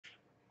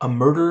A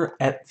Murder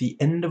at the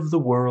End of the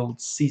World,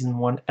 Season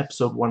 1,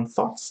 Episode 1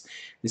 Thoughts.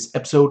 This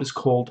episode is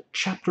called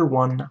Chapter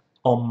 1,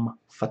 Homme,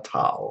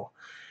 Fatale.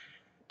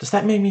 Does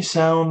that make me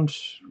sound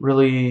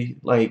really,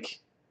 like,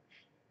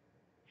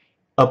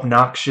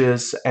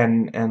 obnoxious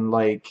and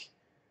like,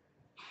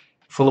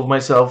 full of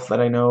myself that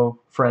I know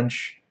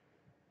French?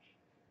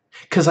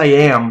 Because I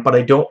am, but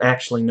I don't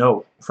actually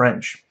know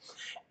French.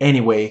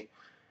 Anyway,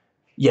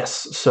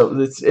 yes, so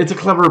it's a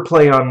clever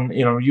play on,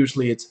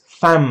 usually it's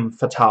femme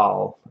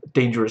fatale,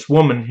 dangerous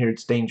woman, here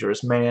it's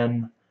dangerous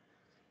man.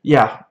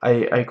 Yeah,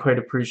 I quite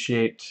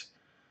appreciate,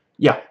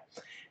 yeah.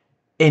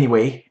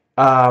 Anyway,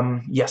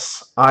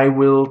 yes, I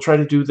will try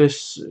to do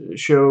this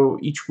show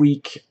each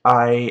week.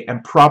 I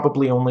am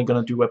probably only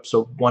going to do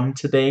episode 1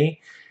 today,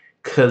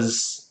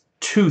 because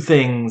 2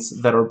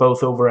 things that are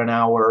both over an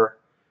hour,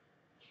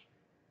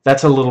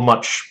 that's a little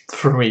much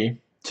for me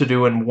to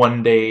do in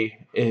one day.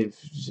 If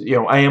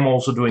I am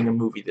also doing a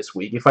movie this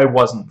week. If I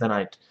wasn't, then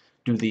I'd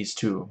do these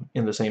 2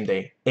 in the same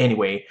day.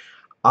 Anyway,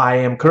 I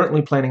am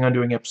currently planning on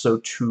doing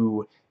episode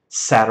 2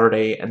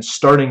 Saturday, and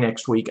starting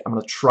next week, I'm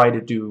going to try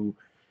to do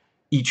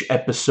each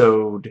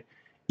episode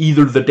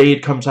either the day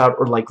it comes out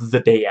or like the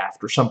day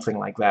after, something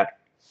like that.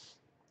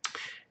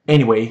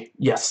 Anyway,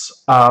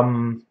 yes,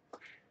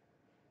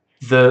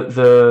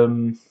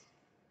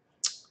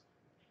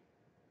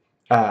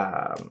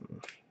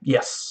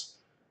 yes,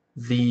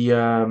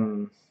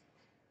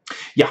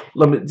 yeah,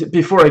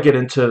 before I get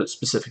into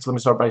specifics, let me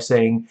start by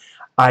saying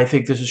I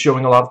think this is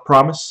showing a lot of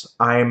promise.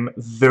 I'm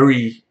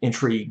very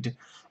intrigued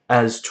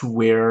as to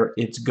where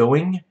it's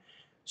going.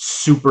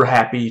 Super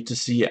happy to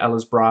see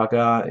Alice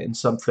Braga in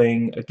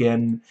something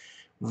again.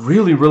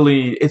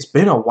 Really, it's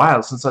been a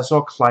while since I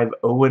saw Clive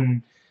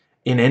Owen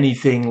in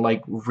anything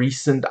like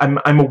recent.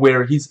 I'm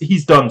aware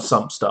he's done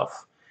some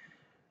stuff,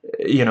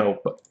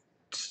 but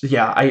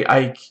yeah,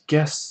 I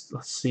guess,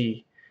 let's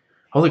see.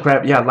 Holy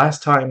crap, yeah,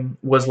 last time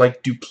was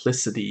like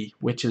Duplicity,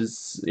 which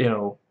is,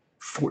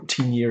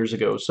 14 years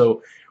ago,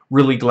 so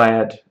really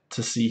glad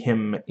to see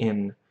him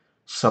in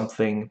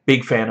something.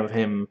 Big fan of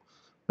him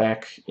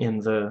back in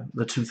the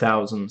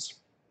 2000s.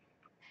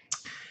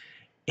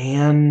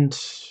 And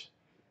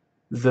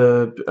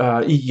if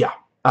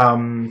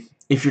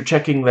you're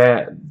checking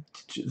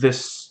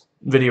this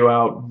video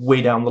out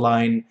way down the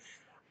line,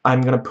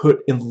 I'm going to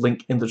put a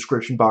link in the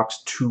description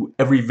box to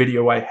every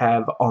video I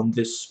have on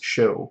this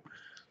show,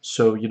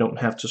 so you don't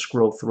have to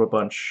scroll through a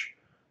bunch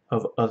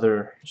of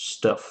other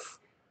stuff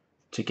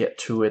to get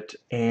to it.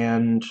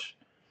 And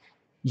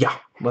yeah,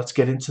 let's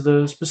get into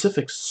the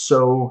specifics.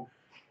 So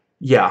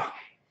yeah,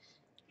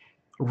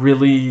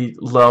 really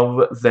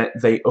love that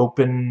they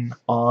open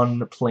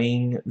on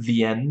playing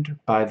The End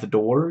by The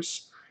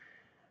Doors.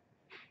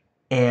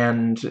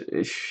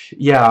 And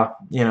yeah,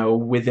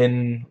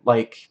 within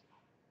like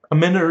a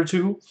minute or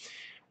two,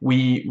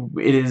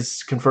 it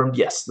is confirmed,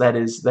 yes, that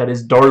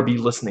is Darby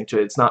listening to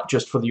it. It's not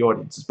just for the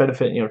audience's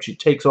benefit. She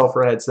takes off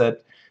her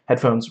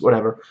headphones,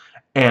 whatever,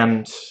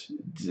 and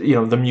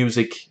the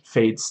music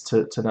fades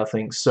to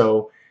nothing.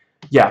 So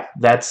yeah,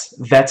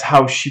 that's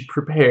how she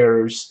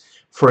prepares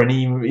for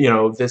any,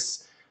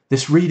 this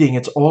reading.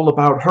 It's all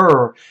about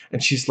her,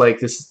 and she's like,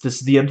 this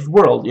is the end of the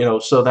world,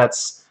 so that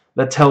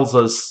tells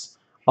us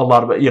a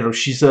lot about,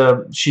 she's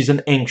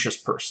an anxious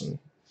person.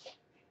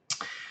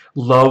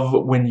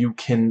 Love when you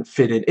can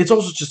fit in. It's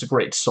also just a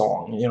great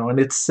song, and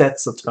it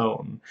sets a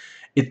tone.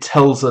 It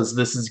tells us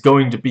this is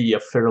going to be a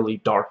fairly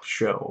dark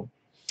show.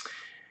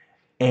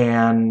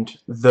 And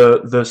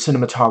the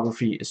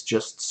cinematography is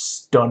just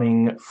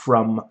stunning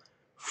from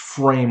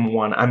frame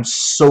 1. I'm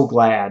so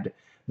glad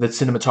that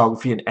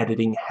cinematography and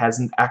editing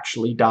hasn't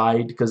actually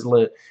died, because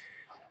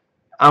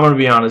I'm going to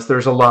be honest,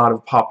 there's a lot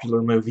of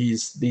popular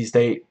movies these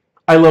days.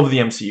 I love the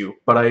MCU,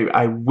 but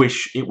I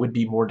wish it would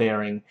be more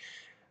daring.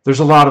 There's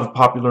a lot of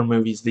popular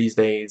movies these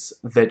days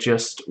that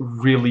just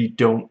really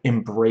don't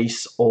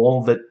embrace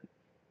all that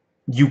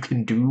you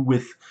can do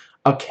with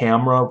a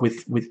camera,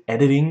 with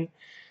editing.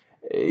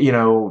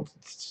 Yeah,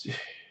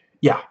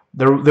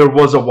 there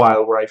was a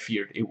while where I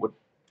feared it would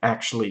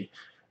actually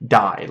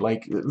die.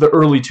 Like, the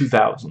early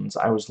 2000s,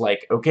 I was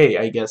like, okay,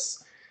 I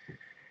guess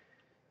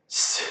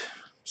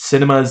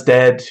cinema is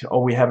dead.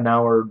 All we have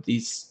now are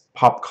these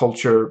pop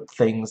culture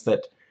things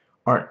that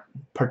aren't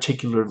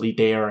particularly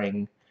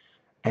daring.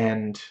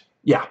 And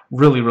yeah,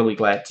 really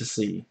glad to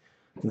see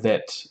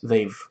that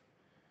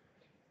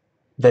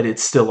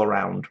it's still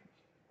around.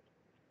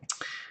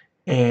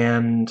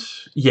 And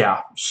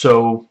yeah,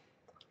 so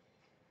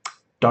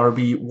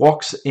Darby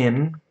walks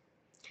in,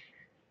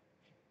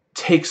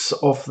 takes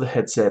off the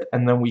headset,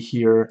 and then we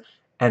hear,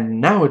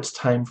 and now it's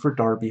time for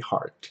Darby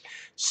Hart.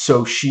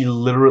 So she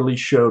literally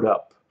showed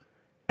up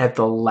at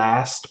the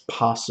last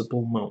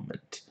possible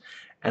moment.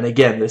 And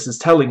again, this is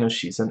telling us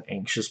she's an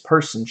anxious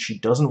person. She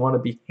doesn't want to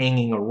be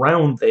hanging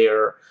around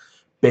there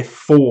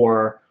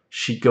before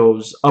she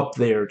goes up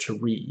there to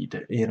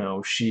read.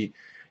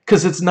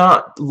 Because it's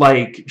not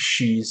like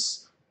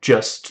she's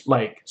just,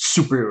 like,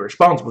 super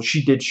irresponsible.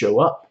 She did show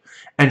up.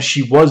 And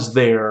she was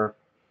there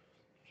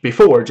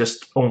before,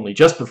 just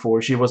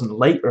before. She wasn't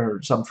late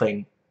or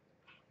something.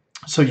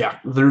 So yeah,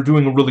 they're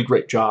doing a really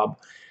great job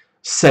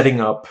setting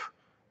up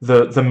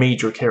the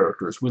major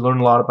characters. We learn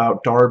a lot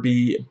about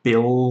Darby,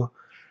 Bill.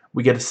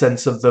 We get a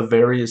sense of the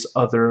various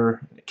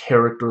other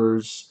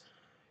characters.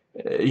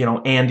 You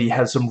know, Andy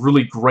has some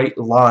really great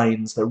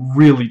lines that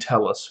really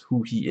tell us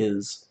who he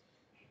is.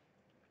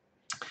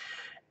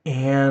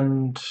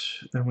 And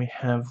then we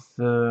have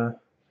the...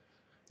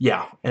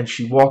 Yeah, and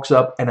she walks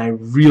up, and I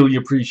really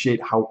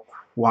appreciate how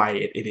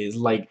quiet it is.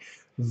 Like,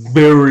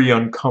 very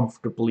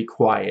uncomfortably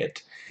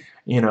quiet.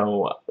 You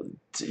know,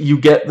 you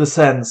get the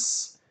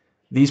sense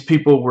these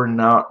people were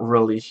not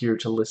really here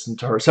to listen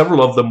to her.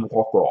 Several of them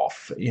walk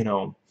off, you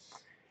know.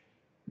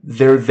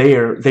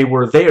 They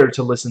were there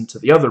to listen to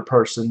the other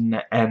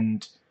person,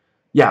 and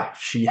yeah,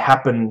 she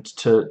happened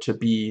to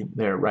be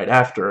there right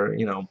after,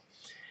 you know.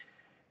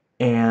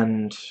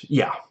 And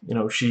yeah, you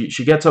know,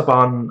 she gets up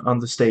on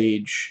the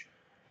stage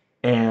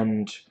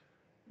and,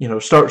 you know,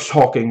 starts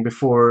talking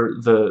before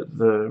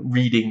the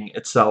reading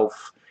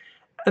itself.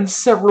 And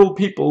several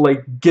people,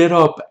 like, get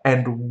up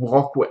and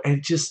walk away,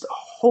 and just,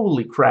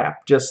 holy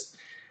crap, just,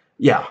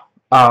 yeah.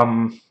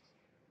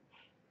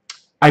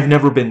 I've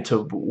never been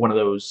to one of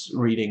those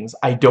readings.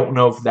 I don't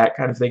know if that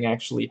kind of thing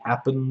actually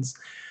happens.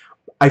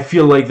 I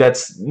feel like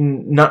that's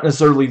not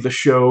necessarily the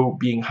show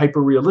being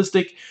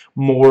hyper-realistic,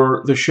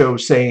 more the show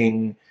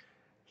saying,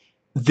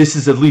 this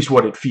is at least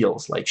what it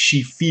feels like.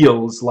 She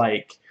feels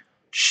like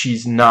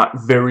she's not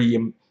very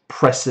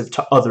impressive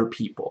to other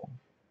people.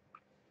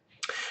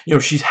 You know,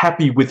 she's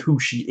happy with who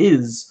she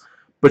is,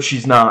 but she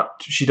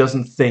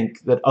doesn't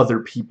think that other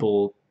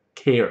people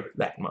care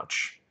that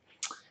much.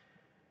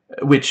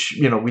 Which,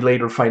 you know, we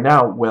later find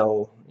out,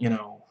 well, you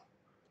know,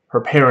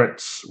 her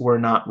parents were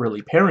not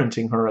really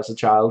parenting her as a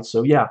child,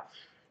 so yeah,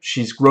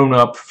 she's grown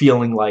up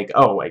feeling like,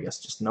 oh, I guess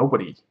just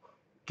nobody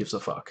gives a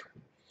fuck.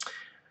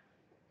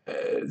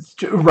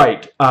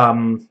 Right,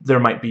 there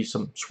might be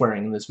some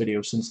swearing in this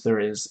video, since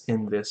there is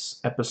in this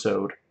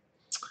episode.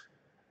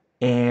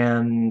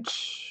 And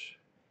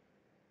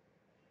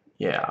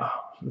yeah,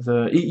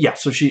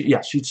 so she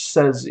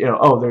says, you know,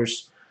 oh,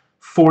 there's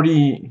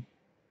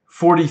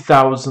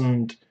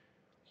 40,000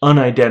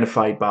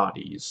 unidentified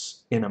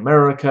bodies in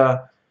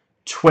America.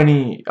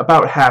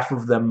 About half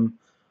of them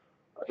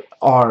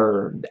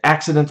are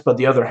accidents, but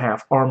the other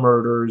half are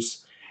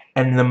murders,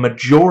 and the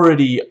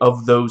majority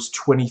of those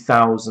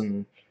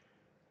 20,000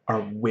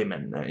 are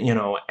women, you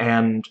know.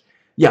 And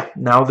yeah,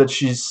 now that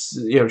she's,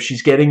 you know,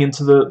 she's getting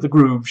into the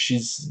groove,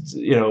 she's,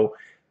 you know,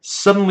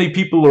 suddenly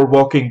people are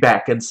walking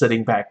back and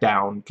sitting back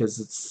down, because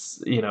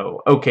it's, you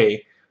know,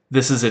 okay,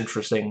 this is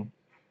interesting.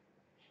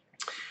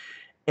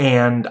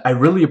 And I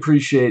really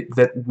appreciate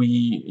that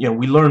we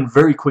learn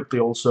very quickly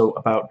also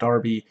about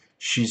Darby.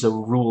 She's a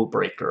rule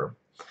breaker.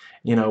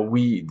 You know,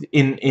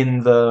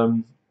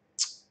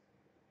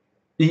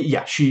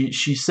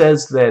 she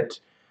says that,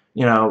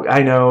 you know,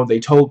 I know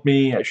they told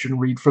me I shouldn't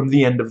read from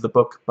the end of the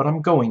book, but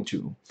I'm going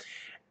to.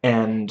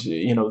 And,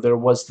 you know, there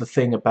was the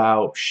thing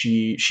about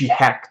she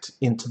hacked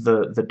into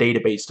the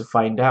database to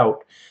find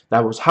out.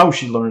 That was how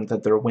she learned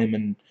that there are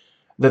women,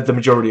 that the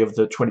majority of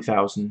the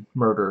 20,000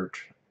 murdered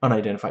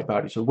unidentified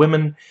bodies are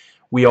women.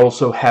 We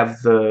also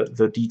have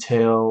the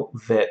detail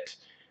that,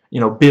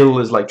 you know, Bill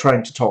is like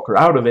trying to talk her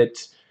out of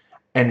it,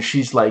 and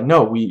she's like,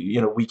 no,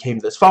 we came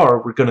this far,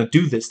 we're gonna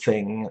do this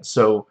thing.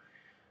 So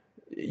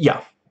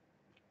yeah.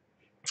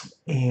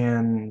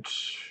 And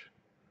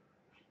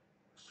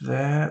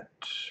that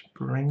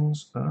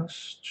brings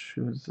us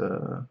to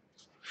the...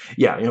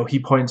 Yeah, you know, he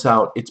points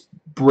out it's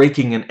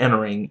breaking and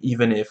entering,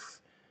 even if,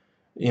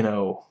 you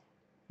know,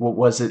 what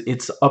was it?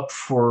 It's up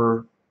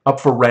for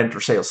rent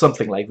or sale,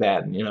 something like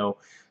that. And, you know,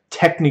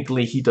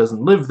 technically he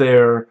doesn't live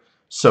there,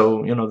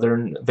 so, you know,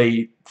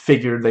 they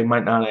figured they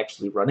might not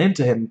actually run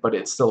into him, but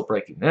it's still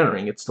breaking and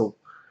entering. It's still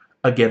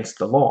against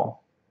the law.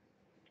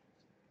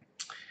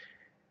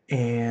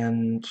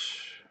 And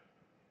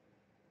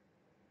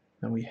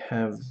then we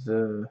have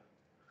the...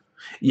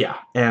 Yeah,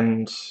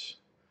 and,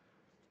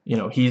 you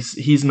know,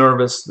 he's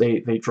nervous.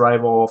 They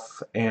drive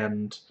off,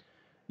 and,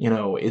 you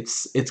know,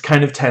 it's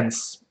kind of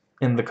tense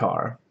in the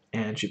car.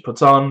 And she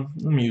puts on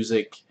the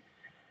music,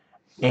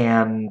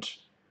 and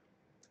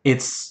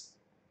it's...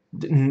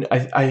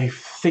 I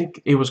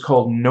think it was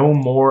called No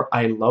More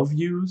I Love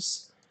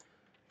Yous.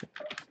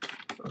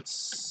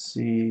 Let's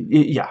see.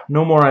 Yeah,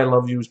 No More I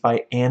Love Yous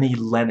by Annie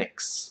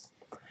Lennox.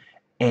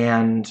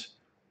 And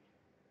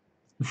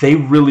they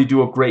really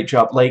do a great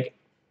job. Like,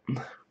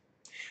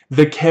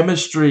 the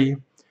chemistry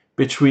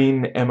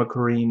between Emma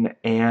Corrin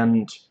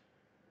and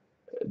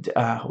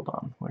hold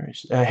on, where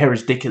is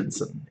Harris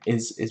Dickinson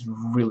is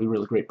really,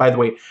 really great. By the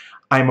way,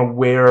 I'm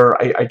aware,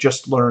 I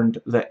just learned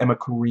that Emma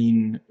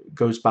Corrin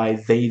goes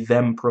by they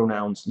them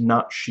pronouns,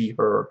 not she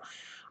her.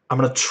 I'm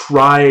gonna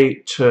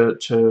try to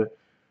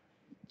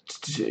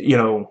you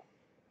know,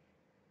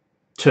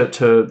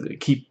 to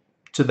keep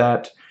to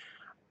that.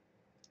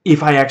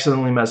 If I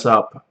accidentally mess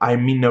up, I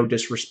mean no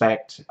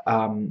disrespect.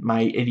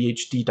 My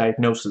ADHD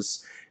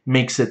diagnosis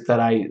makes it that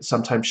I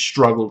sometimes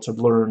struggle to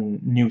learn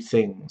new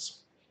things.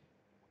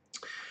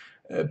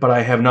 But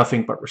I have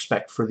nothing but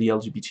respect for the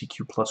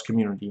LGBTQ plus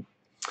community.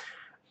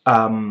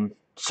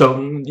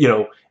 So, you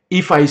know,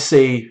 if I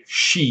say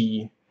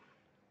she,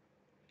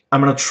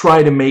 I'm going to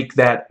try to make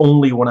that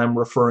only when I'm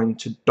referring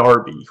to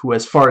Darby, who,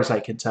 as far as I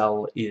can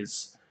tell,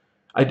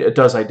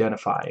 does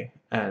identify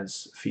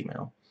as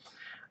female.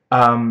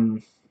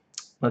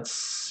 Let's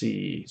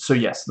see. So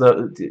yes,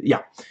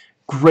 yeah,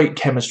 great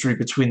chemistry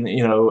between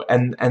you know,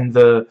 and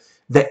the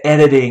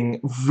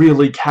editing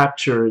really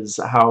captures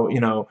how, you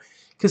know,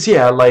 because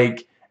yeah,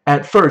 like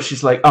at first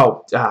she's like,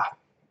 oh,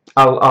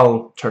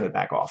 I'll turn it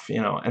back off,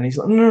 you know, and he's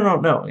like,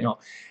 no, you know,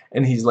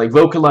 and he's like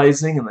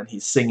vocalizing, and then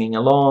he's singing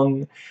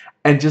along,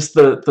 and just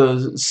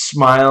the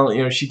smile,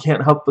 you know, she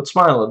can't help but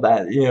smile at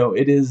that, you know,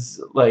 it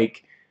is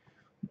like,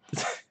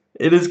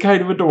 it is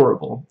kind of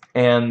adorable,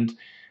 and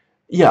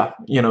yeah,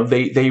 you know,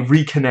 they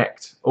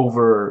reconnect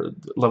over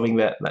loving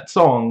that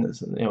song,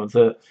 you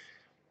know,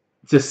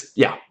 just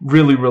yeah,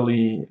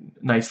 really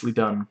nicely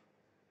done.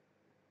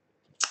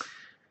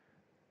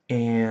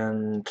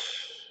 And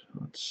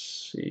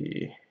let's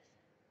see.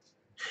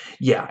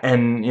 Yeah,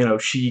 and you know,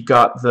 she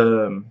got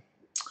the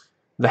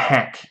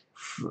hack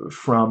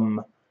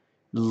from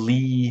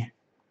Lee.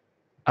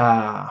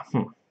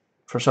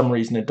 For some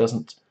reason it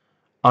doesn't,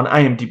 on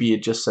IMDb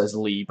it just says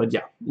Lee, but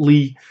yeah,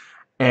 Lee.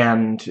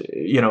 And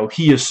you know,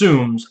 he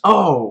assumes,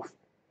 oh,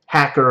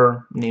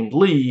 hacker named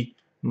Lee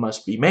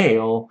must be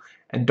male,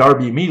 and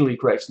Darby immediately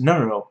corrects,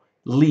 no,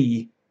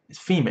 Lee is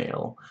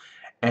female.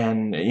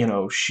 And you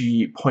know,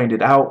 she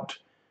pointed out,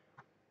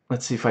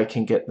 let's see if I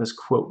can get this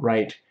quote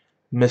right,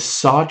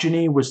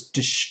 misogyny was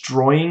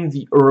destroying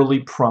the early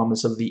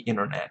promise of the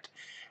internet.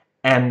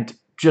 And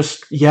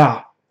just,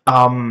 yeah,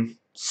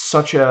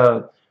 such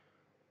a,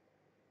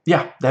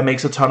 yeah, that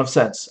makes a ton of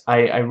sense.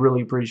 I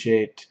really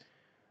appreciate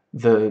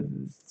the,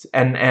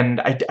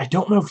 and I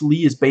don't know if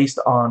Lee is based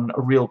on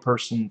a real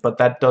person, but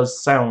that does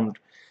sound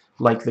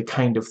like the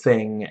kind of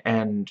thing.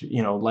 And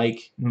you know,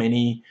 like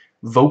many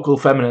vocal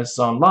feminists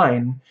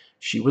online,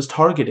 she was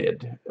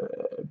targeted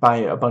by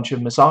a bunch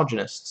of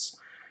misogynists.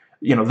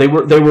 You know, they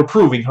were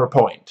proving her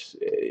point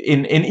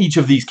in each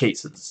of these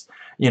cases.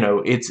 You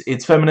know,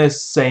 it's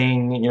feminists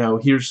saying, you know,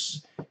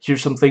 here's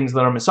some things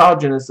that are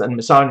misogynist, and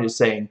misogynists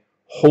saying,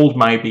 hold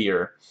my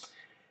beer.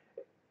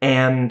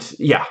 And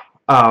yeah,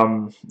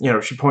 you know,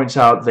 she points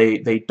out they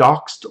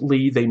doxed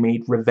Lee, they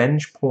made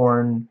revenge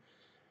porn,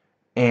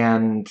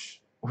 and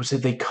what was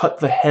it? They cut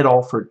the head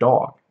off her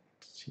dog.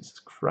 Jesus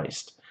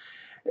Christ,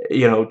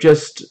 you know,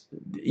 just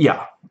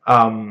yeah.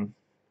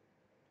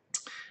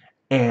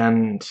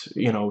 And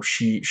you know,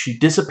 she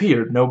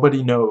disappeared.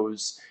 Nobody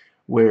knows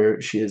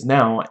where she is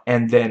now.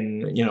 And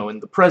then you know, in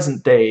the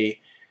present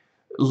day,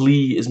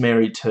 Lee is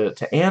married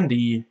to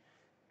Andy,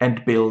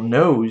 and Bill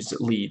knows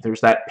Lee.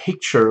 There's that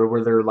picture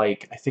where they're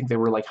like, I think they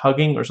were like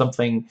hugging or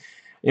something,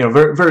 you know,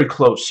 very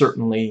close,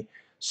 certainly.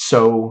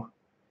 So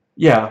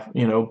yeah,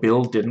 you know,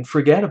 Bill didn't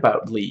forget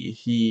about Lee.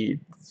 He,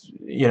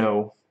 you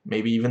know,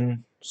 maybe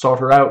even sought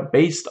her out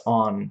based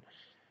on,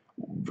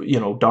 you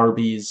know,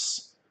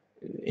 Darby's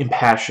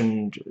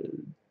impassioned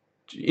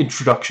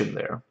introduction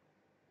there.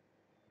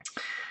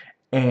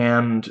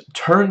 And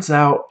turns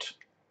out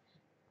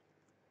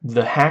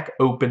the hack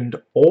opened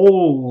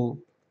all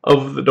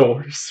of the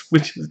doors,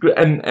 which is great.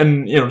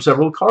 And you know,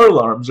 several car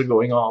alarms are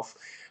going off,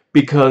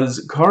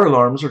 because car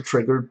alarms are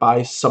triggered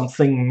by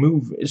something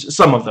moving.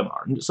 Some of them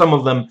are. Some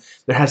of them,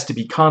 there has to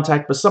be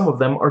contact, but some of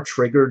them are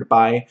triggered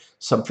by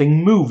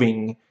something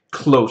moving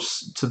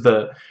close to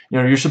the, you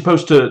know, you're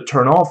supposed to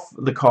turn off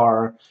the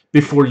car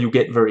before you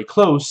get very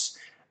close.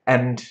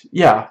 And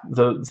yeah,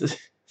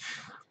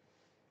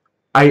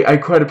 I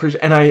quite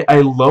appreciate, and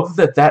I love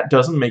that that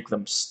doesn't make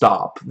them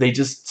stop. They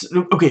just,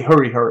 okay,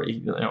 hurry,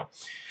 you know.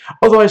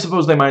 Although I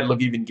suppose they might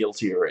look even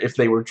guiltier if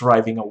they were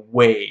driving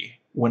away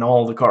when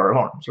all the car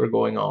alarms are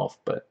going off,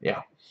 but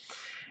yeah.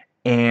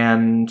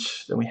 And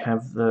then we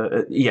have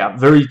the, yeah,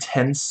 very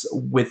tense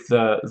with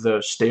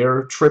the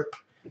stair trip.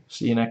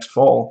 See you next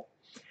fall.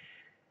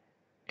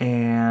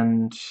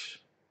 And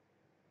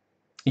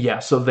yeah,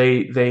 so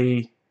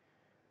they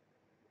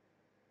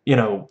you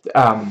know,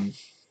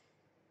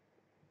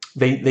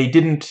 they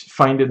didn't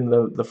find it in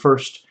the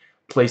first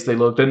place they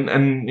looked,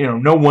 and you know,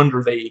 no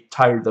wonder they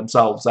tired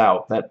themselves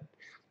out. That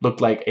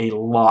looked like a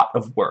lot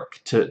of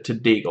work to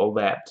dig all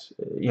that,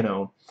 you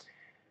know,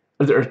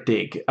 or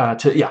dig,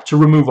 to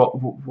remove all,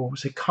 what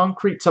was it,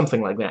 concrete,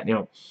 something like that, you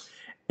know.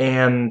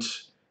 And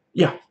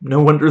yeah,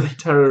 no wonder they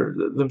tire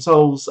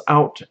themselves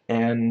out,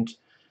 and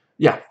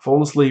yeah,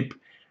 fall asleep.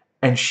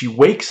 And she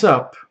wakes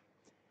up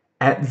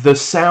at the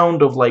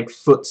sound of like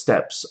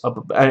footsteps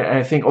up,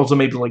 I think also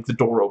maybe like the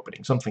door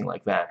opening, something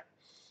like that.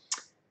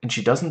 And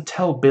she doesn't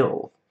tell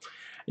Bill,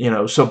 you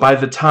know. So by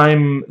the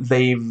time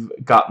they've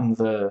gotten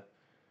the,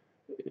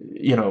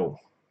 you know,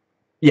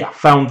 yeah,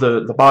 found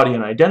the body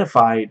and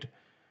identified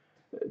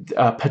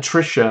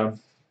Patricia,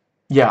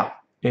 yeah,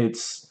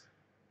 it's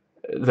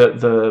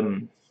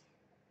the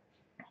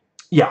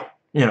yeah,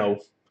 you know,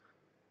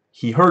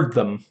 he heard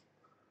them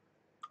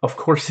Of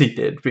course he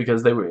did,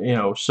 because they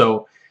were,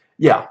 so,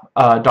 yeah,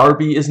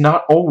 Darby is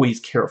not always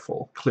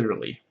careful,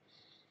 clearly.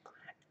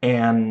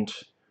 And,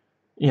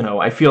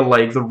 I feel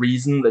like the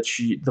reason that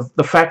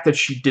the fact that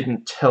she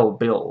didn't tell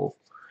Bill,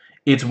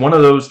 it's one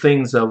of those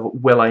things of,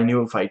 well, I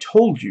knew if I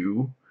told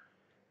you,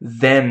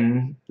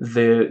 then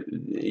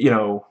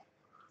you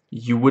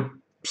would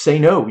say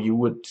no, you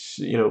would,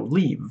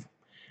 leave.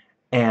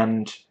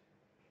 And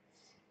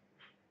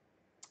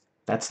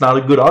that's not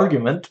a good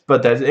argument,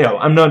 but that's,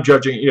 I'm not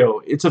judging,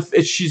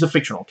 she's a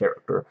fictional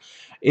character.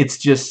 It's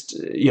just,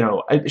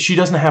 she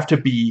doesn't have to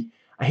be,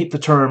 I hate the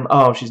term,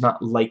 oh, she's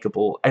not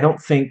likable. I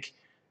don't think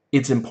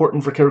it's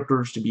important for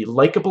characters to be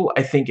likable.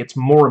 I think it's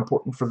more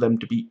important for them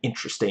to be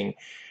interesting.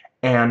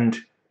 And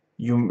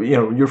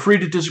you're free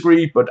to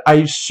disagree, but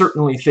I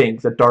certainly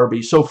think that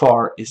Darby so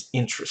far is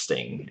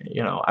interesting.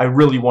 I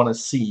really want to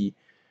see,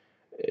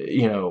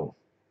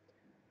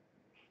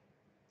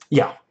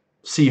 yeah,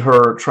 see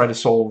her try to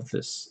solve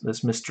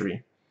this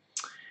mystery.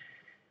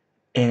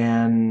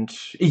 And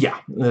yeah,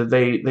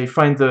 they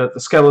find the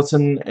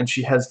skeleton, and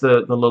she has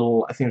the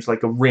little, I think it's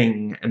like a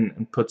ring,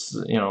 and puts,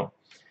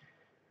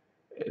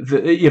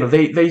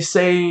 they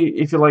say,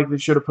 if you like, they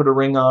should have put a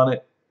ring on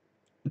it.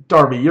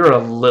 Darby, you're a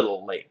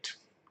little late.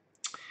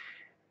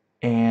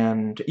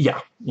 And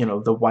yeah,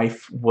 the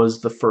wife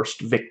was the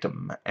first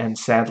victim, and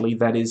sadly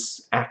that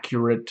is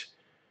accurate.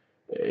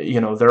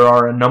 There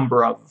are a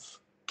number of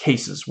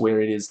cases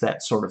where it is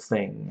that sort of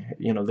thing.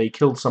 They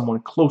killed someone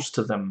close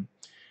to them,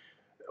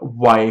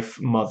 wife,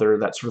 mother,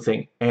 that sort of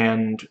thing,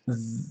 and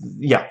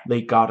yeah,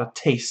 they got a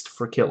taste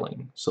for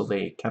killing, so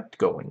they kept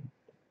going.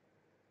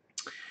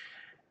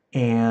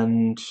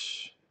 And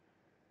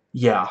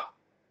yeah,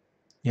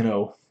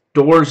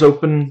 doors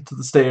open to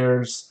the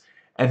stairs,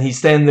 and he's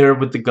standing there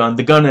with the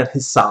gun at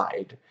his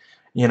side,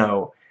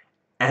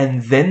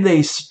 and then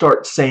they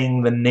start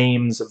saying the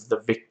names of the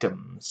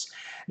victims,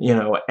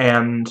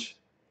 and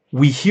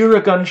we hear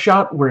a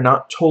gunshot, we're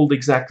not told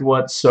exactly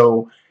what,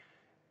 so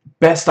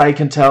best I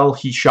can tell,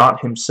 he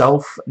shot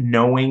himself,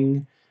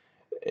 knowing,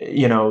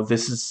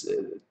 this is,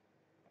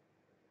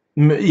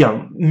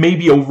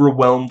 maybe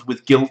overwhelmed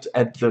with guilt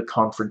at the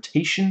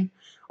confrontation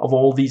of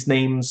all these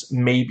names.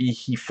 Maybe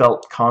he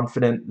felt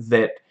confident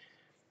that,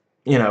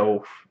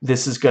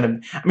 this is gonna,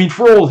 I mean,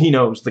 for all he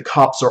knows, the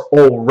cops are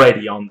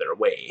already on their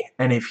way,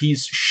 and if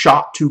he's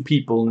shot 2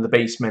 people in the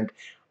basement,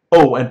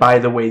 oh, and by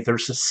the way,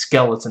 there's a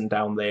skeleton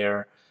down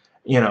there,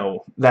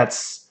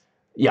 that's,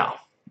 yeah,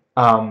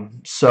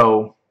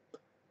 so,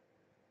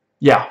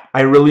 yeah,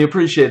 I really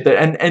appreciate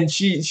that, and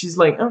she's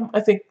like, oh,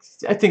 I think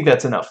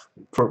that's enough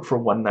for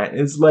one night.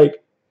 It's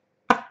like,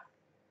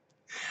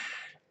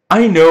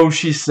 I know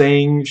she's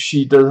saying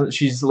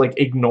she's like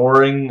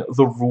ignoring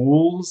the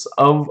rules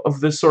of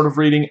this sort of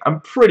reading. I'm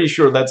pretty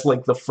sure that's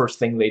like the first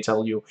thing they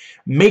tell you.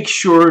 Make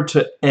sure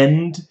to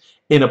end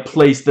in a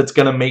place that's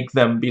gonna make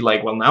them be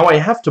like, well, now I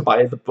have to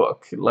buy the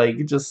book.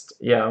 Like, just,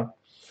 yeah.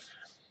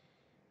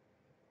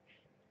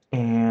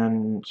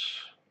 And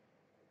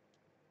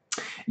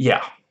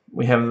yeah,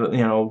 we have,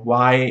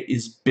 why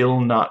is Bill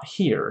not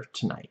here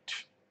tonight?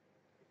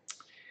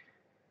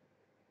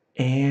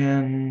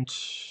 And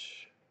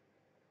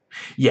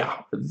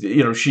yeah,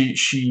 yeah, which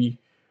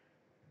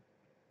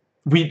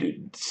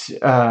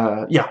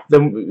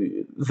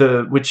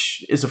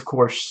is, of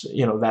course,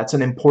 that's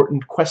an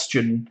important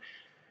question.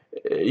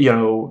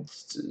 There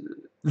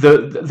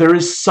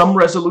is some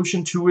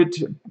resolution to it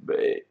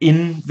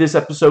in this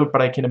episode,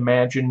 but I can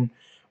imagine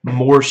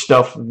more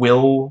stuff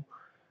will,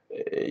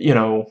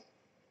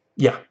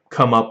 yeah,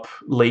 come up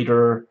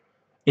later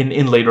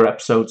in later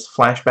episodes,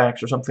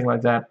 flashbacks or something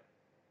like that.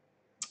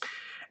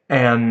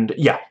 And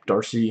yeah,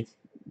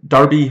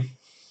 Darby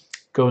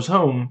goes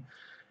home,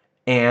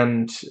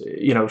 and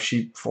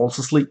she falls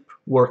asleep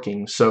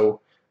working.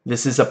 So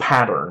this is a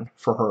pattern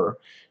for her.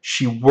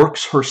 She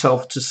works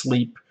herself to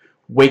sleep,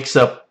 wakes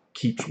up,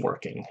 keeps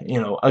working.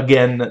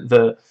 Again,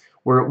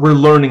 we're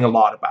learning a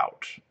lot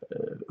about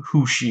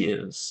who she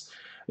is.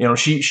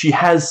 She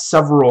has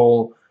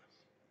several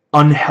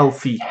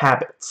unhealthy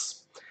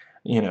habits.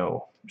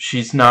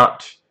 She's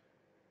not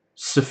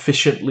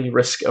sufficiently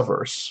risk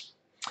averse.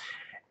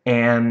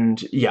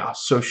 And yeah,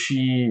 so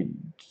she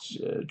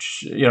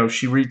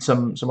reads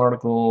some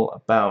article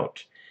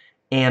about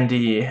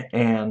Andy,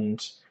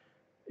 and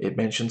it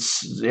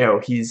mentions,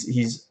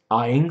 he's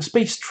eyeing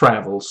space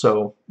travel.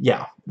 So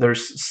yeah,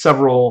 there's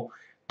several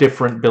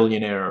different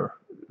billionaire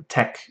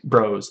tech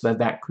bros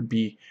that could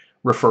be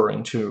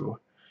referring to.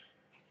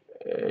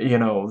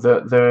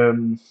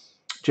 The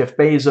Jeff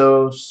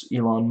Bezos,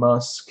 Elon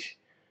Musk,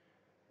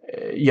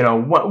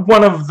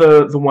 one of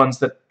the ones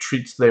that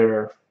treats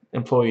their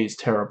employees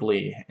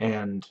terribly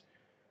and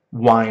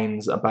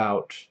whines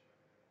about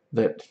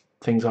that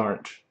things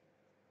aren't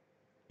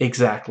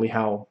exactly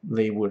how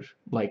they would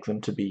like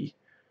them to be.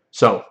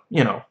 So,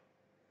 a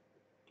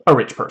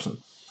rich person.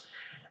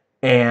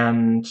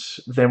 And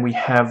then we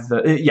have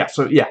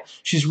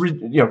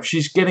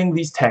she's getting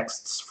these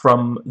texts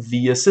from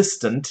the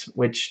assistant,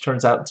 which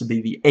turns out to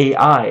be the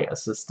AI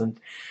assistant,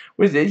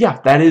 Yeah,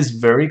 that is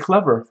very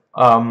clever.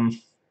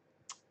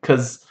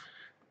 Because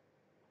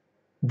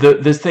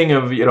this thing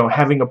of, you know,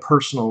 having a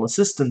personal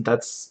assistant,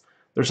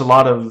 there's a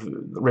lot of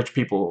rich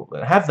people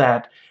that have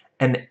that,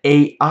 and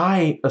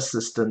AI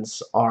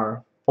assistants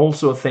are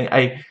also a thing.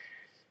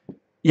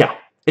 Yeah,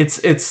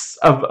 it's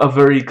a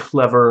very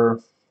clever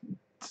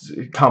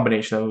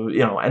combination of, you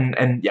know,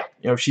 and yeah,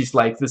 you know, she's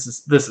like, this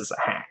is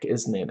a hack,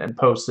 isn't it? And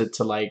posts it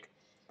to like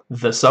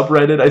the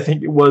subreddit, I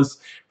think it was,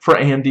 for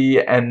Andy,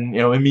 and,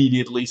 you know,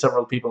 immediately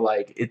several people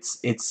like,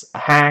 it's a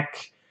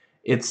hack,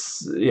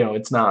 it's, you know,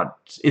 it's not,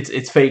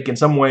 it's fake in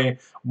some way.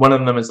 One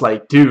of them is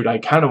like, dude, I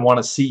kind of want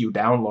to see you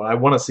download, I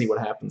want to see what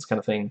happens, kind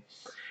of thing.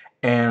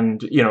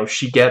 And, you know,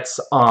 she gets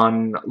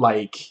on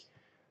like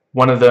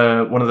one of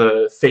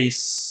the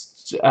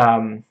face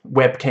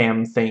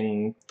webcam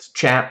thing,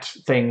 chat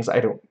things.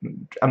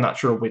 I'm not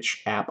sure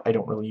which app. I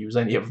don't really use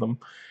any of them.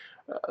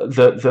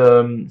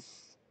 The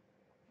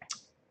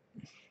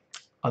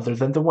other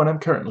than the one I'm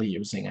currently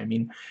using, I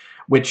mean,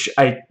 which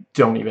I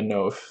don't even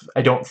know if,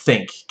 I don't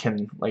think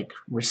can like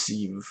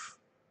receive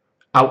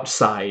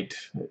outside,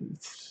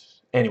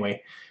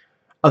 anyway,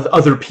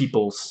 other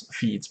people's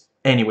feeds.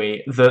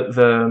 Anyway,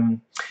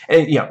 and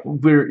yeah,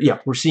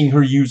 we're seeing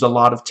her use a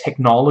lot of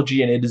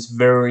technology, and it is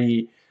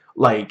very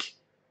like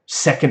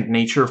second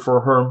nature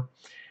for her.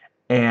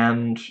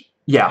 And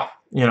yeah,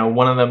 you know,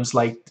 one of them's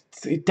like,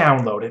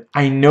 download it.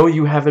 I know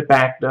you have it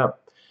backed up.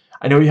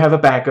 I know you have a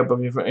backup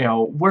of your, you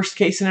know, worst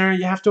case scenario,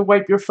 you have to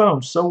wipe your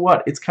phone. So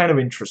what? It's kind of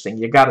interesting.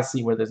 You got to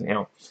see where there's, you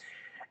know.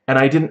 And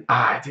I didn't,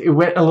 it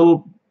went a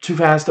little too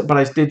fast, but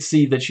I did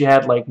see that she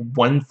had like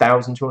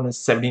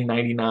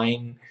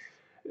 1,270.99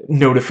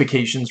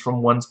 notifications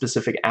from one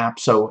specific app.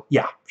 So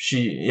yeah,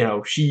 you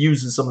know, she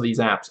uses some of these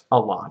apps a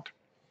lot.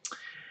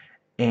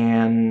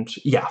 And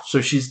yeah,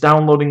 so she's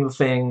downloading the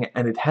thing,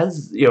 and it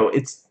has, you know,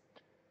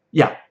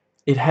 yeah,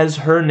 it has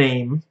her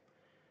name,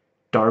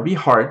 Darby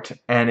Hart,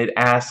 and it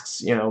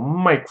asks, you know,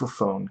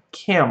 microphone,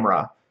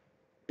 camera,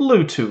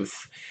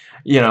 Bluetooth,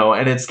 you know,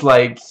 and it's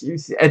like,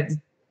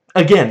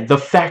 again, the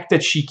fact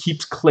that she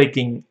keeps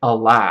clicking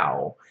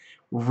allow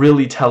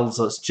really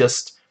tells us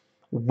just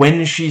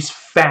when she's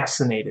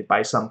fascinated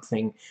by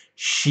something,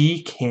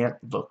 she can't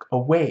look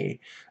away.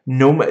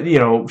 No, you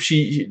know,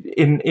 she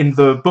in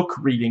the book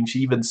reading, she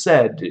even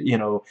said, you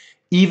know,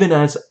 even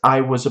as I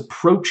was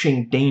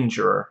approaching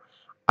danger,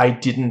 I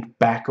didn't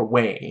back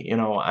away, you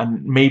know,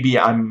 and maybe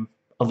I'm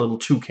a little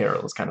too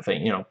careless, kind of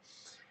thing, you know.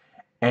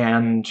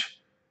 And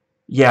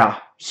yeah,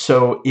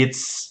 so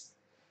it's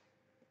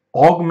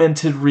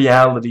augmented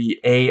reality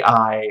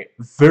AI,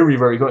 very,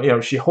 very good. You know,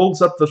 she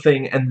holds up the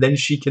thing, and then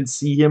she can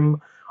see him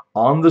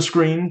on the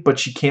screen, but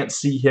she can't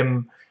see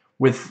him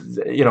with,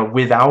 you know,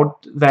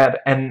 without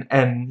that.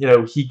 And you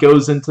know, he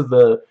goes into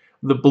the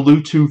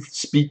Bluetooth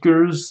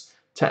speakers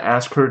to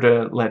ask her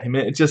to let him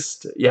in. It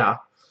just, yeah.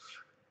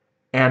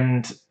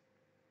 And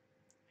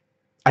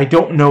I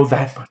don't know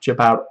that much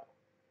about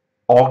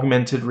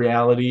augmented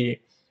reality,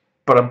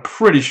 but I'm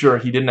pretty sure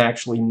he didn't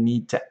actually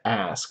need to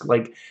ask.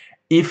 Like,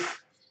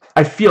 if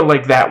I feel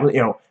like that,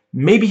 you know,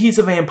 maybe he's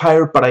a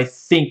vampire, but I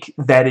think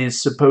that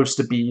is supposed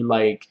to be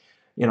like,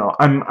 you know,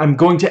 I'm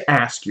going to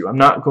ask you. I'm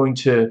not going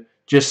to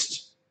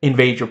just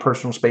invade your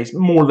personal space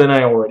more than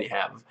I already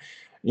have.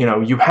 You know,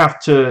 you have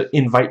to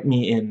invite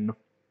me in.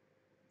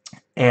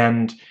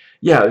 And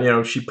yeah, you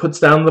know, she puts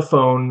down the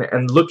phone,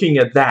 and looking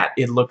at that,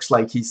 it looks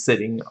like he's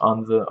sitting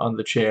on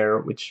the chair,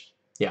 which,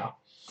 yeah,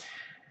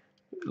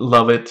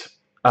 love it.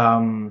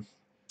 And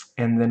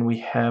then we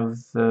have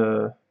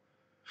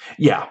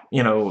yeah,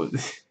 you know,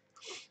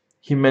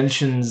 he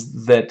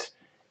mentions that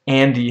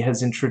Andy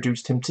has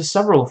introduced him to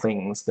several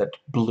things that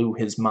blew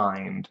his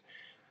mind.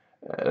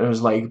 It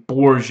was like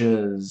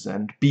Borgias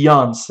and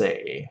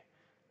Beyonce,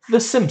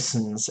 The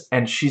Simpsons,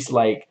 and she's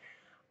like,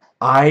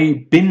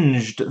 I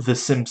binged The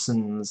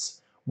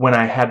Simpsons when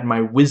I had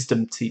my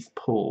wisdom teeth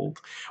pulled.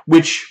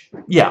 Which,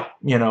 yeah,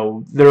 you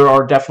know, there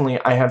are definitely,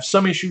 I have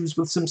some issues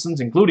with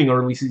Simpsons, including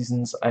early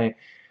seasons. You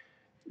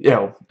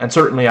know, and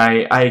certainly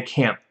I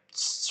can't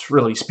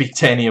really speak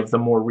to any of the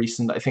more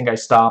recent. I think I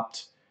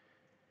stopped,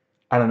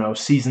 I don't know,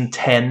 season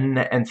 10,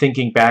 and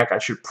thinking back, I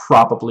should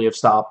probably have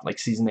stopped like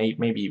season 8,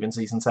 maybe even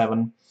season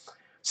 7.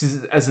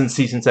 As in,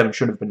 season 7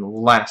 should have been the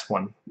last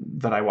one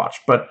that I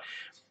watched. But,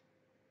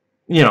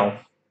 you know,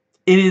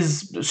 it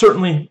is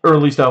certainly,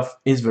 early stuff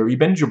is very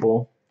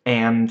bingeable,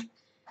 and,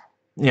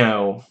 you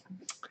know,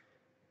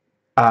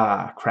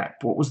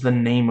 crap, what was the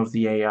name of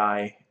the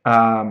AI?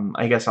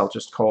 I guess I'll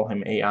just call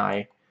him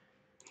AI.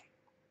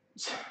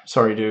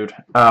 Sorry, dude.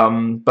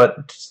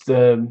 But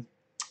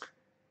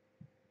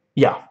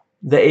yeah,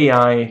 the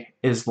AI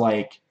is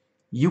like,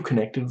 you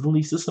connected with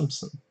Lisa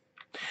Simpson.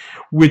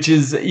 Which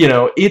is, you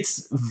know,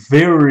 it's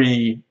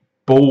very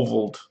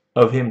bold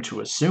of him to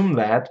assume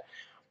that,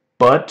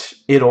 but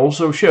it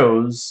also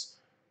shows,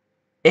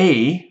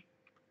 A,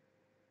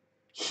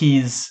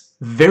 he's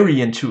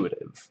very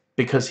intuitive,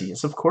 because he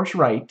is, of course,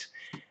 right,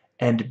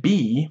 and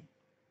B,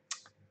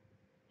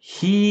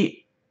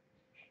 he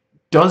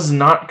does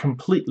not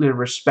completely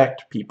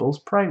respect people's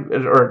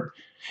private, or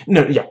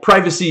No, yeah,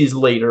 privacy is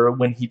later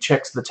when he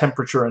checks the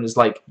temperature and is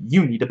like,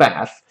 you need a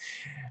bath.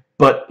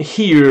 But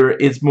here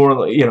it's more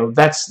like, you know,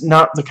 that's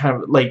not the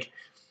kind of, like,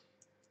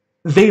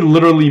 they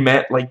literally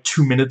met like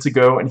 2 minutes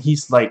ago and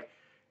he's like,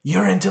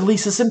 you're into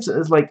Lisa Simpson.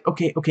 It's like,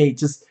 okay, okay,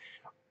 just,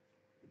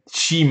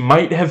 she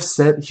might have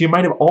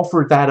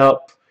offered that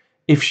up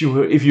if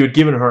you had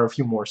given her a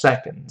few more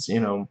seconds, you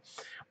know.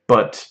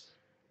 But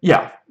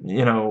yeah,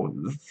 you know,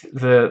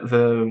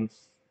 the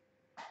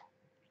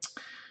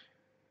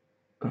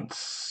let's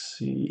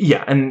see,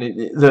 yeah,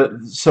 and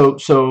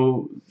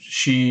so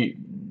she,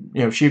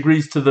 you know, she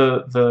agrees to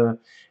the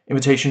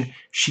invitation.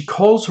 She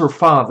calls her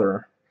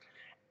father,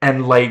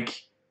 and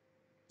like,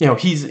 you know,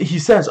 he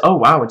says, oh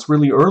wow, it's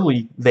really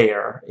early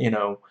there, you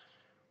know.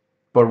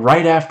 But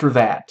right after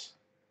that,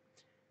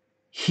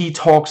 he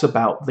talks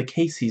about the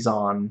case he's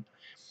on,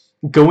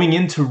 going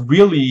into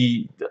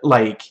really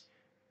like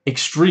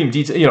extreme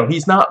detail. You know,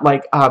 he's not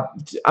like,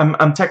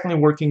 I'm technically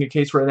working a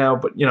case right now,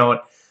 but you know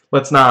what,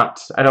 let's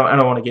not, I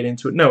don't want to get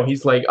into it. No,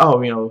 he's like,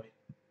 oh, you know,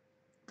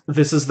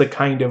 this is the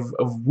kind of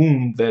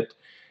wound that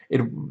it,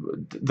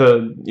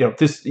 you know,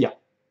 this, yeah,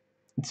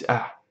 it's,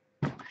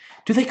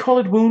 do they call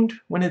it wound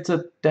when it's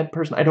a dead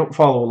person? I don't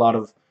follow a lot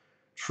of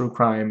true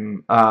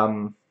crime.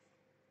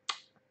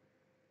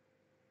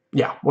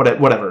 Yeah,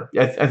 whatever.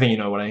 I think you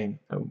know what I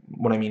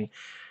mean.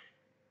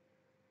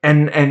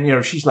 And you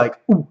know, she's like,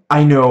 ooh,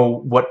 I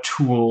know what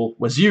tool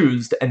was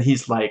used, and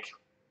he's like,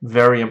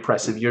 very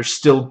impressive. You're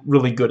still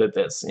really good at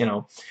this, you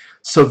know.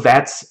 So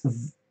that's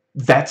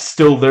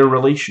still their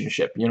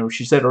relationship. You know,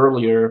 she said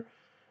earlier,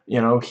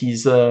 you know,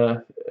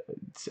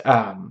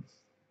 um,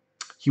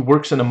 he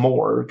works in a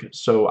morgue,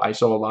 so I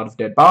saw a lot of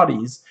dead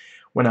bodies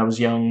when I was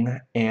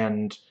young,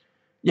 and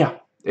yeah,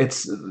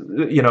 it's,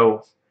 you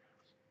know,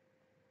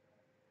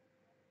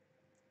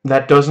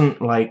 that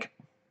doesn't like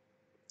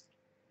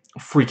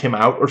freak him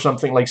out or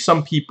something. Like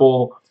some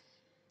people,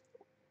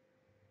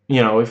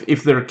 you know,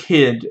 if their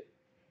kid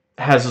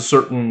has a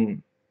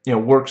certain, you know,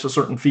 works a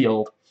certain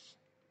field,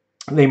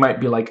 they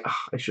might be like, oh,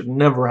 I should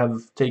never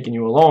have taken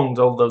you along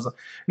to all those.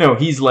 No,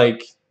 he's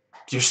like,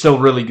 you're still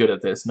really good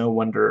at this. No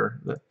wonder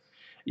that,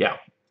 yeah.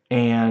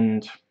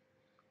 And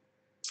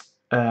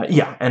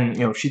yeah, and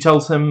you know, she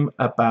tells him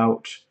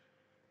about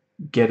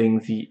getting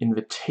the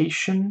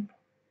invitation,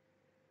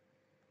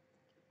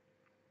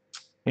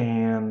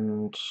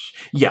 and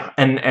yeah,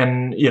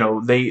 and you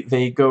know,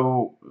 they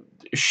go.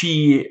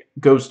 She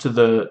goes to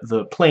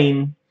the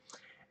plane,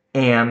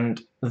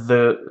 and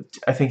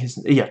I think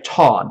his, yeah,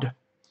 Todd.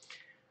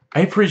 I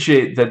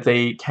appreciate that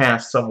they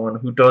cast someone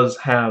who does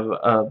have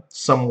a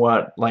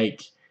somewhat,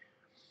 like,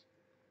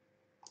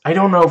 I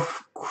don't know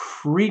if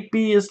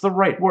creepy is the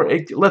right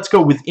word. Let's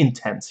go with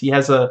intense. He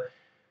has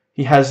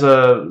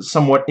a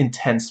somewhat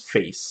intense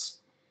face.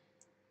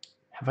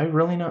 Have I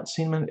really not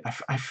seen him?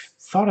 I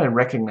thought I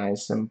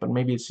recognized him, but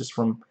maybe it's just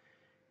from.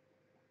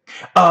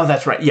 Oh,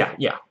 that's right. Yeah,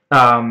 yeah.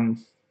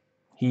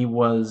 He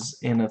was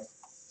in a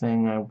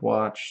thing I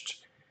watched.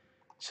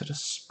 Is it a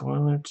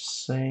spoiler to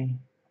say?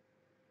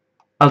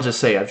 I'll just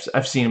say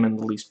I've seen him in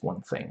at least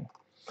one thing.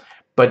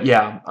 But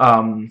yeah,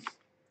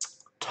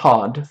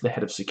 Todd, the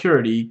head of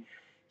security,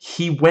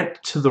 he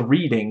went to the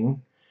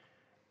reading,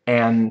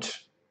 and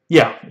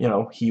yeah, you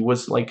know, he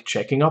was like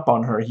checking up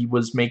on her. He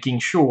was making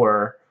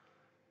sure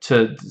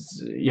to,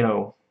 you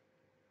know,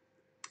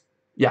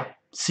 yeah,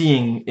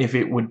 seeing if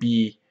it would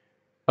be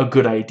a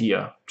good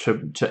idea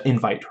to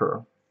invite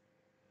her.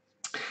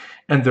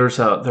 And there's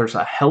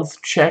a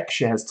health check.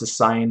 She has to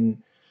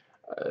sign,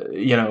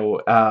 you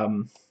know,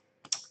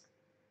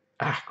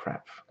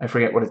 crap, I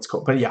forget what it's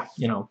called, but yeah,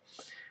 you know.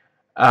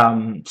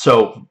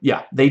 So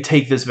yeah, they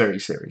take this very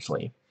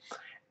seriously.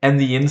 And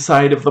the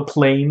inside of the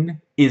plane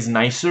is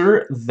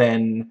nicer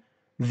than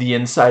the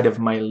inside of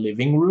my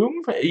living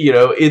room. You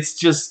know, it's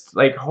just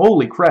like,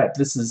 holy crap,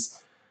 this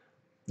is,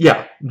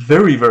 yeah,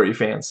 very, very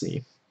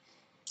fancy.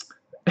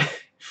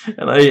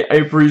 And I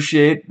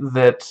appreciate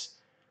that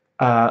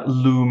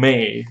Lu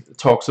Mei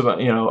talks about,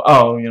 you know,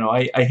 oh, you know,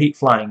 I hate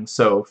flying,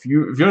 so if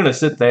you're gonna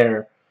sit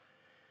there,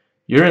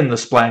 you're in the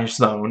splash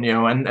zone, you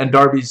know. And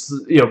Darby's,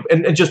 you know,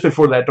 and just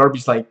before that,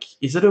 Darby's like,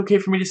 is it okay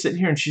for me to sit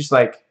here? And she's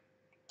like,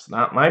 it's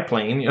not my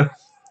plane, you know.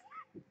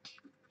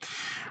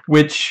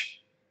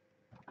 Which,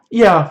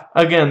 yeah,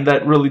 again,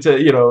 that really,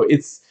 you know,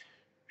 it's,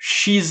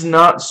 she's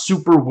not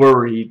super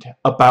worried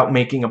about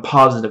making a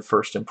positive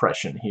first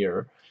impression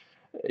here.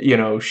 You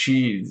know,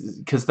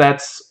 because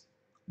that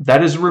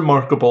is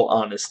remarkable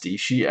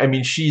honesty. I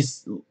mean,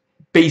 she's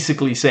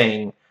basically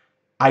saying,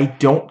 I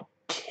don't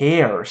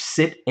care,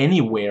 sit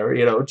anywhere,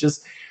 you know,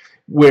 just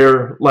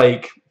where,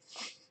 like,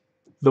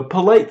 the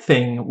polite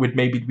thing would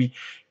maybe be,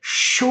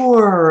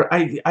 sure,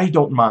 I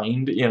don't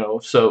mind, you know.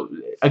 So,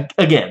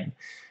 again,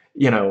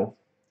 you know,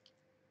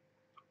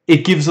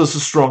 it gives us a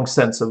strong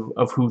sense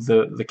of who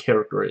the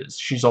character is.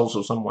 She's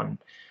also someone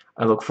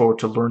I look forward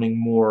to learning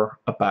more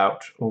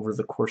about over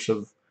the course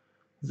of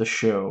the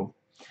show.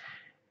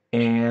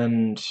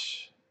 And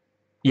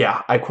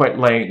yeah, I quite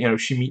like, you know,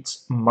 she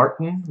meets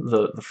Martin,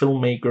 the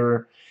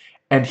filmmaker,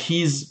 and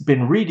he's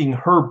been reading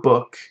her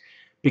book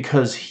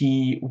because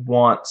he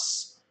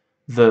wants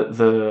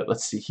the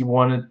let's see, he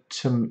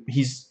wants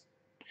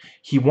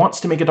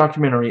to make a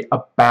documentary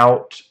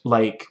about,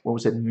 like, what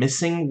was it,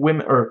 missing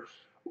women, or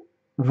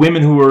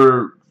women who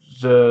were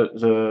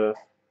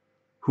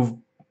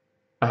who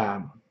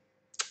um,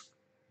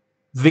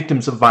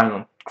 victims of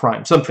violent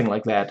crime, something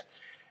like that,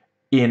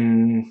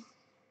 in,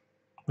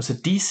 was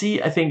it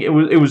DC? I think it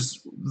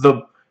was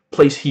the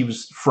place he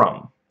was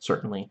from,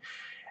 certainly.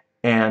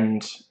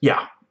 And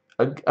yeah,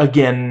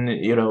 again,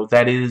 you know,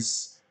 that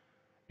is,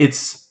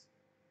 it's,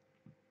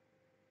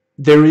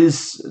 there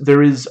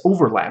is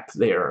overlap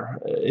there.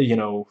 You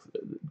know,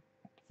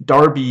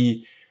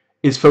 Darby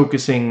is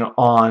focusing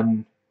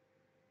on,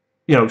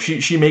 you know,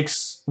 she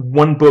makes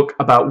one book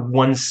about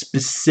one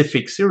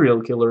specific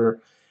serial killer,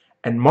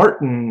 and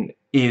Martin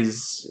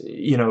is,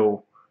 you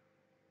know,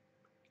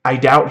 I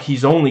doubt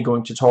he's only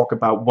going to talk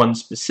about one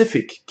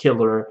specific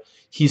killer.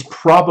 He's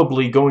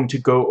probably going to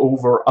go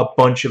over a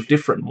bunch of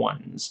different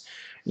ones,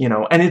 you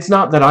know. And it's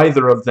not that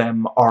either of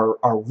them are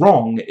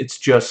wrong. It's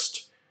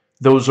just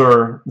those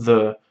are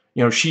the,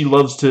 you know, she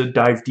loves to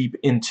dive deep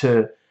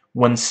into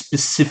one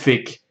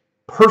specific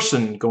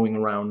person going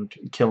around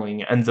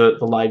killing and the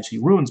lives he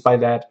ruins by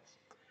that.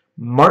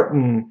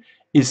 Martin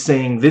is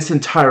saying this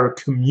entire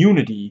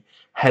community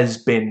has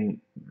been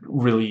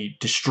really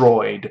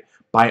destroyed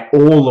by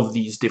all of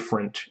these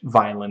different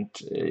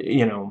violent,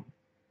 you know,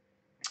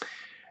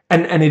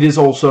 and it is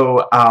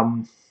also,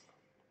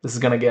 this is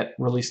gonna get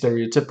really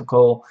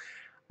stereotypical.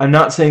 I'm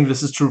not saying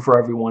this is true for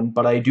everyone,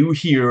 but I do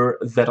hear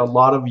that a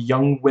lot of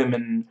young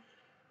women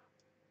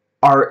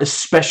are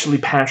especially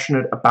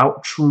passionate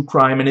about true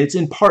crime, and it's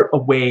in part a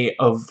way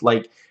of,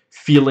 like,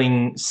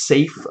 feeling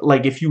safe.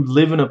 Like, if you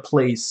live in a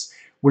place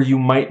where you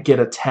might get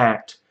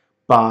attacked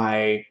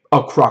by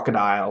a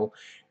crocodile,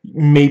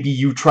 maybe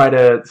you try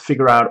to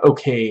figure out,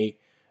 okay,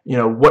 you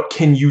know, what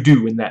can you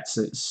do in that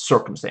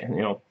circumstance,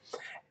 you know.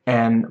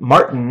 And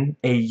Martin,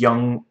 a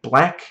young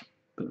black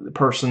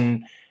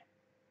person,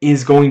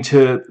 is going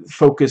to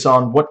focus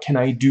on what can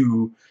I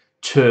do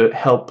to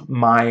help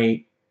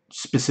my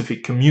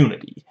specific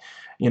community,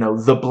 you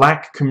know, the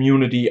black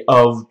community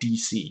of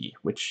DC,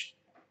 which,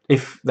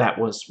 if that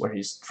was where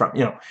he's from,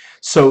 you know.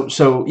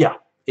 So yeah,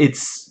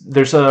 it's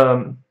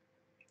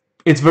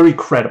very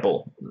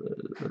credible,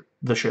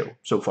 the show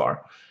so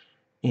far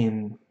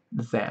in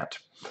that.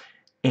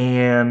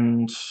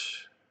 And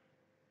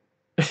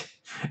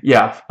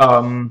yeah,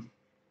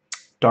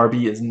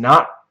 Darby is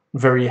not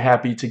very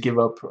happy to give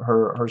up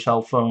her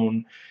cell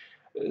phone,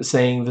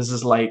 saying this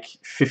is like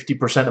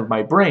 50% of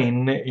my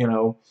brain, you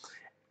know.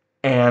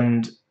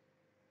 And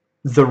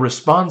the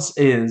response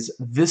is,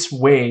 this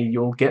way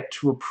you'll get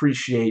to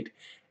appreciate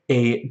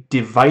a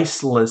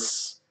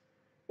deviceless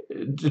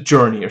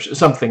journey, or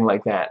something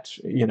like that,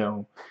 you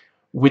know,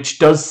 which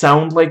does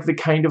sound like the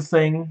kind of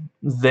thing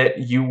that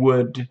you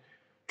would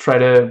try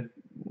to,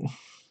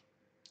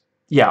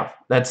 yeah,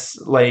 that's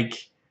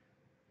like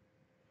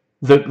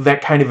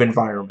that kind of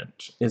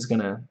environment is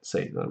gonna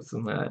say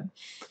something like that.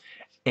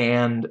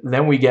 And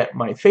then we get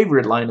my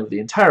favorite line of the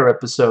entire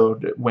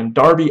episode, when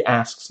Darby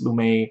asks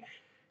Lumet,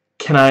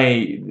 can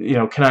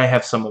I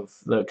have some of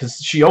the, because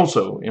she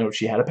also, you know,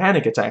 she had a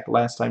panic attack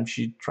last time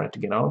she tried to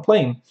get on a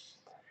plane.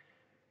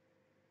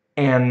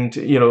 And,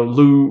 you know,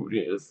 Lou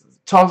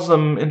tosses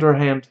them into her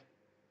hand,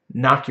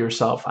 knock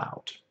yourself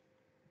out.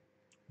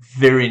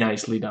 Very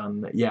nicely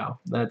done. Yeah,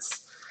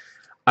 that's,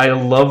 I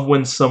love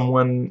when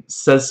someone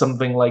says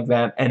something like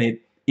that and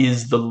it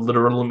is the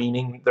literal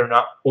meaning. They're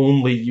not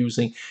only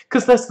using,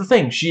 because that's the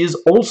thing, she is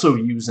also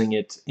using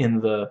it in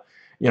the,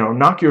 you know,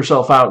 knock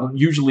yourself out,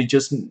 usually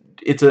just,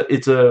 it's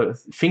a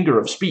figure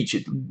of speech.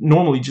 It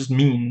normally just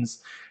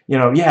means, you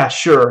know, yeah,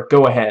 sure,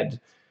 go ahead.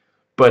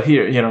 But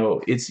here, you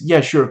know, it's,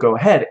 yeah, sure, go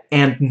ahead,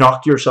 and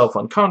knock yourself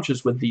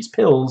unconscious with these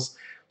pills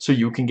so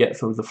you can get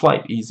through the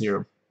flight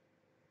easier.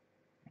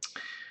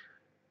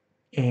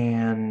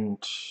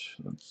 And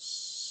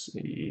let's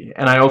see.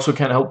 And I also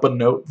can't help but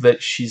note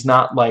that she's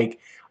not like,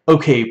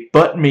 okay,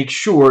 but make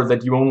sure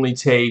that you only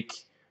take,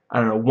 I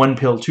don't know, 1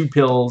 pill, 2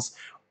 pills,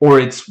 or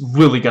it's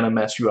really gonna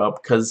mess you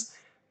up. Because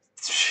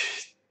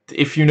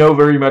if you know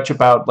very much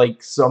about,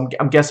 like, so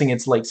I'm guessing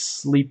it's like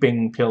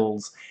sleeping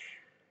pills,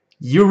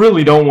 you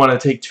really don't want to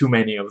take too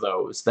many of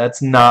those.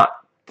 That's not,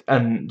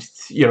 and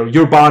you know,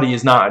 your body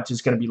is not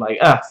just gonna be like,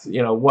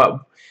 you know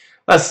what,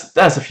 that's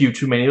a few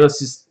too many. Let's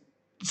just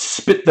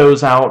spit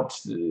those out,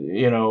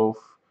 you know,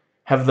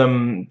 have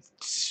them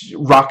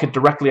rocket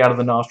directly out of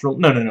the nostril.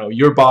 No, no, no.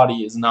 Your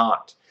body is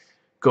not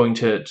going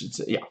to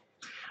yeah.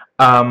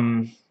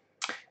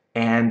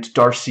 And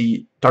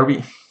Darby,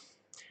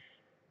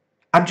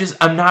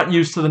 I'm not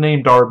used to the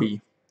name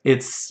Darby.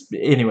 It's,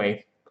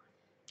 anyway,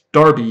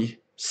 Darby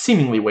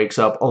seemingly wakes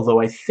up, although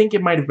I think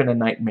it might have been a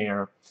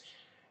nightmare,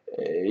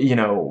 you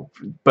know,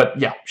 but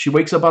yeah, she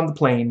wakes up on the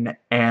plane,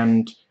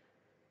 and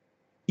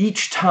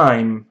each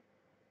time,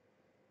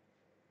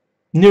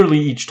 nearly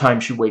each time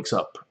she wakes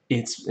up,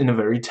 it's in a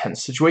very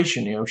tense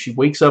situation. You know, she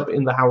wakes up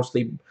in the house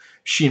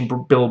she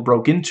and Bill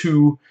broke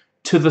into,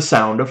 to the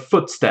sound of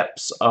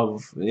footsteps,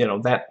 of, you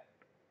know, that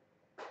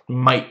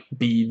might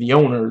be the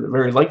owner,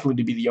 very likely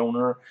to be the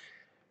owner,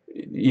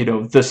 you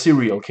know, the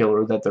serial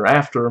killer that they're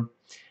after.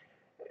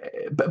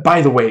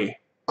 By the way,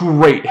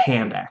 great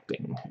hand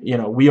acting. You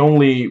know,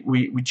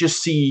 we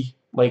just see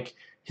like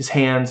his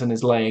hands and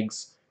his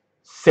legs.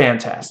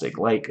 Fantastic,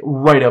 like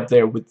right up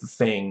there with the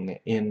Thing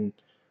in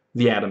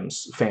the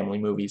Addams Family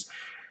movies.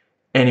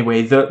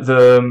 Anyway,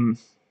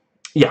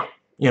 yeah,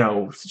 you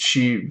know,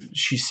 she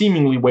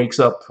seemingly wakes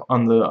up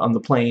on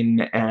the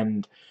plane,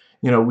 and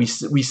you know, we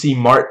see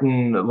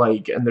Martin,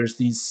 like, and there's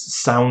these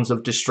sounds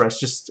of distress.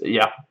 Just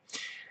yeah.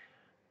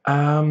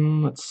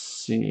 Let's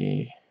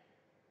see.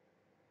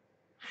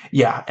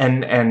 Yeah,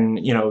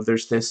 and you know,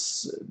 there's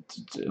this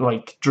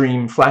like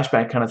dream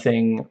flashback kind of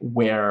thing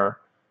where,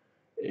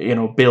 you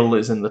know, Bill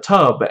is in the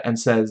tub and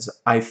says,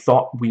 "I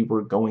thought we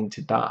were going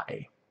to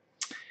die."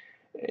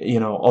 You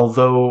know,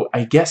 although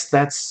I guess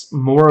that's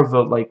more of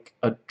a like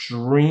a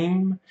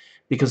dream,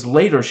 because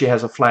later she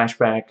has a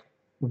flashback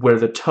where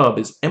the tub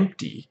is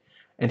empty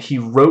and he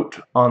wrote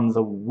on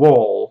the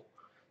wall,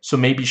 so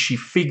maybe she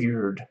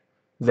figured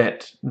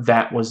that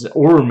that was,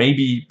 or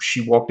maybe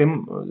she walked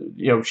him,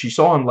 you know, she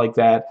saw him like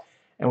that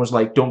and was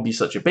like, "Don't be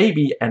such a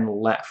baby," and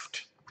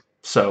left.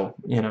 So,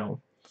 you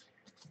know,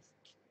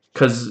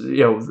 because,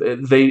 you know,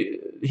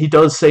 he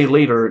does say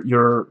later,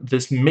 you're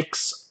this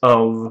mix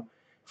of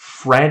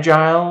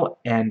fragile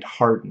and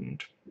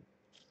hardened.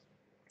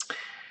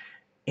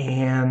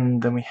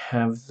 And then we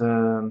have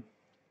the,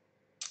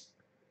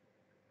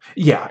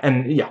 yeah,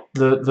 and yeah,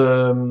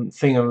 the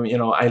thing of, you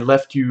know, I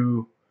left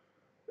you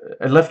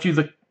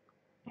the,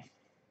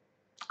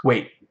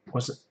 wait,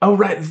 was it, oh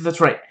right,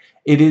 that's right,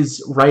 it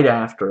is right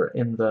after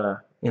in the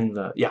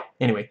yeah,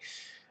 anyway,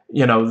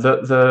 you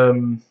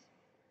know,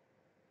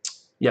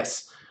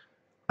 yes,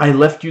 "I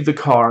left you the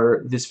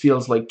car. This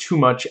feels like too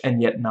much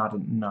and yet not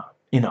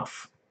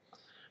enough."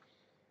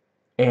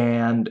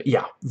 And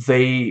yeah,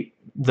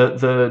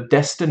 the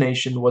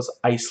destination was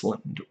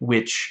Iceland,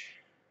 which,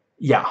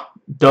 yeah,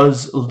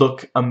 does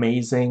look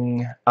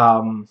amazing.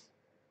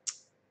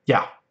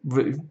 Yeah,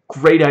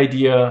 great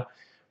idea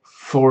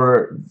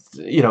for,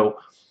 you know,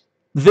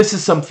 this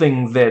is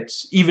something that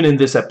even in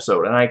this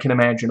episode, and I can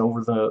imagine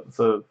over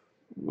the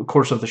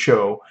course of the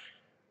show,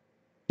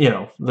 you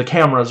know, the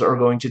cameras are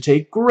going to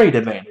take great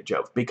advantage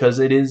of, because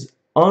it is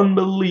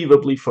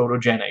unbelievably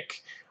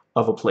photogenic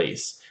of a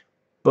place.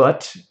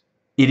 But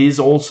it is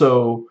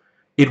also,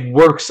 it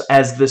works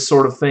as this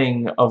sort of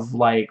thing of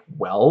like,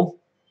 well,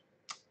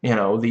 you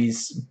know,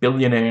 these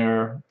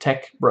billionaire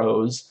tech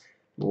bros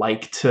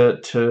like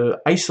to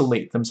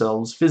isolate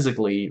themselves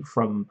physically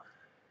from,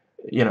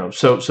 you know,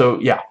 so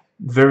yeah,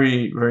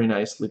 very, very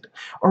nicely.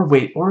 Or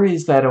wait, or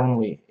is that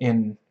only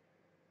in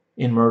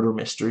murder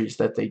mysteries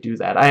that they do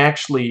that? I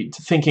actually,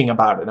 thinking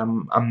about it,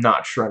 I'm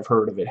not sure I've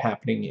heard of it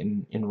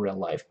happening in real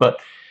life, but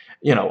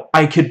you know,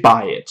 I could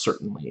buy it.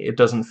 Certainly, it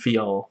doesn't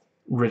feel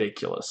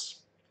ridiculous.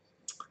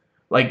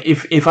 Like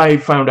if I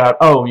found out,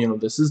 oh, you know,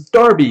 this is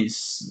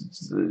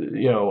Darby's,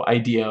 you know,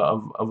 idea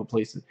of a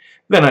place,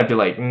 then I'd be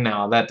like,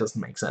 no, that doesn't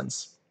make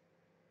sense.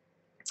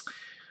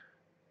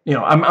 You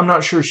know, I'm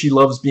not sure she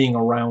loves being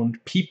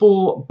around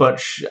people,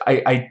 but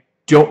I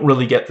don't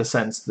really get the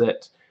sense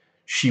that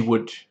she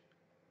would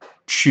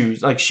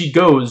choose, like, she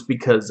goes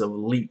because of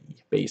Lee,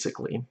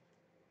 basically.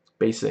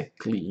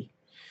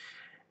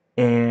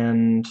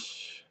 And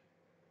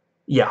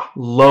yeah,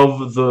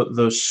 love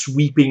the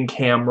sweeping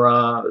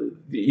camera,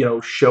 you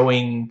know,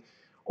 showing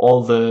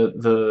all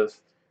the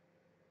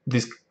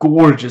this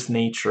gorgeous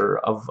nature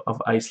of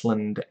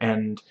Iceland,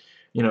 and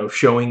you know,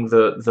 showing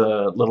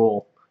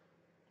the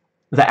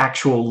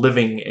actual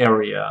living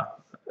area.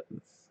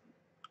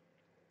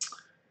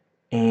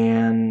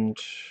 And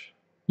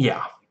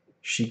yeah,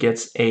 she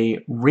gets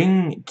a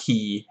ring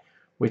key,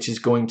 which is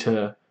going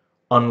to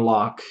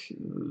unlock,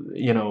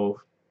 you know,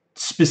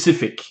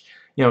 specific,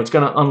 you know, it's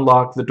going to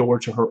unlock the door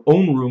to her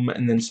own room,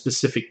 and then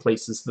specific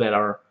places that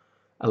are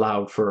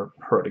allowed for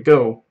her to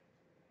go.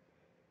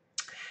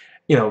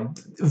 You know,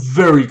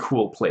 very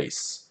cool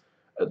place.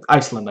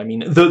 Iceland, I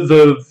mean,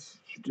 the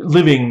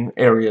living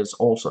areas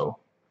also.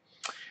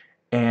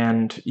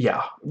 And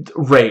yeah,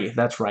 Ray,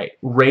 that's right.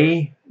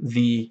 Ray,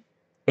 the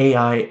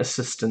AI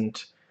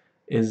assistant,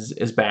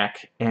 is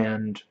back,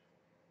 and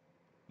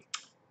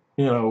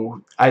you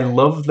know, I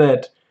love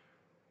that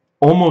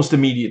almost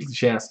immediately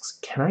she asks,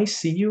 "Can I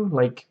see you,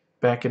 like,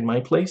 back in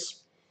my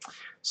place?"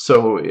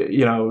 So,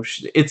 you know,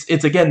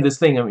 it's again this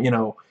thing of, you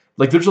know,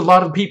 like, there's a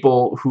lot of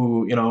people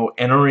who, you know,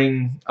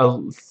 entering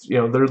you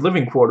know, their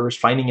living quarters,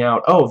 finding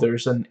out, oh,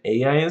 there's an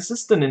AI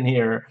assistant in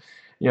here.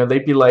 You know,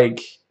 they'd be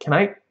like, "Can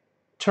I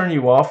turn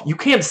you off? You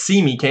can't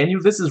see me, can you?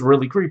 This is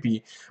really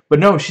creepy." But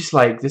no, she's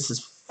like, "This is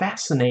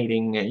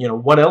fascinating. You know,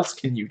 what else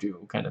can you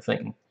do?" kind of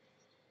thing.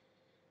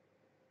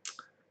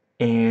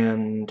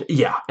 And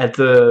yeah, at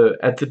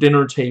the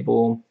dinner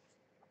table,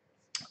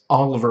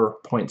 Oliver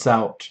points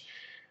out,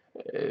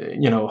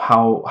 you know,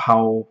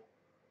 how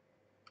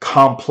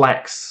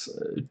complex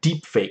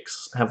deep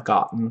fakes have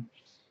gotten,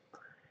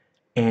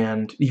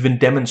 and even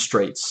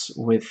demonstrates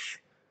with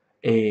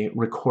a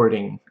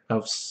recording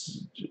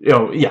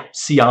yeah,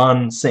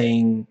 Sion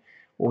saying,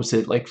 what was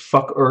it, like,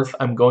 fuck Earth,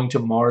 I'm going to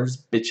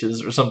Mars,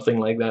 bitches, or something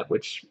like that,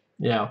 which,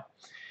 yeah.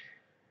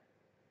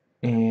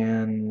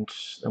 And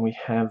then we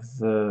have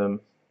the,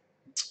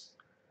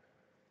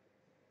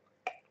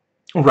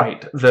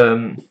 right,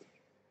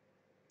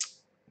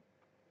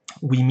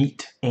 we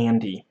meet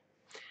Andy,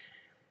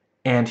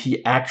 and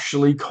he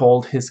actually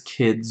called his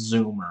kid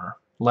Zoomer,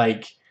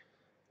 like,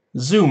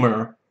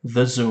 Zoomer,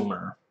 the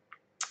Zoomer.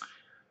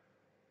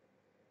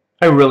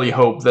 I really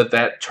hope that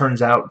that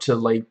turns out to,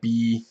 like,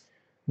 be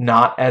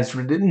not as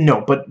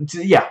no, but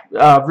yeah,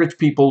 rich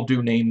people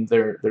do name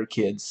their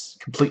kids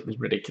completely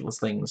ridiculous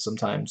things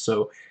sometimes,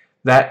 so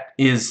that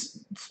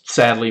is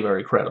sadly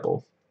very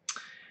credible.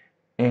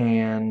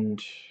 And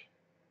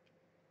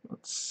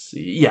let's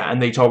see, yeah,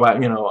 and they talk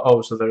about,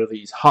 oh, so there are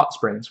these hot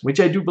springs, which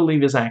I do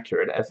believe is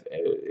accurate.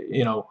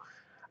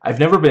 I've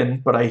never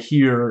been, but I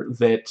hear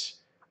that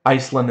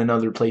Iceland and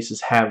other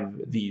places have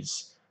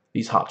these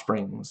hot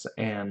springs,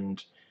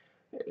 and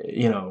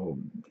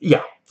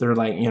yeah, they're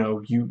like,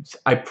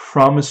 I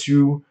promise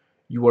you,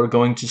 you are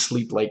going to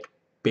sleep like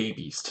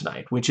babies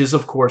tonight, which is,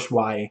 of course,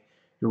 why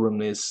your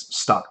room is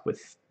stocked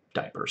with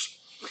diapers.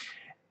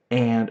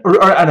 And,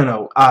 or I don't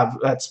know,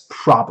 that's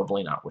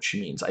probably not what she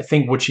means. I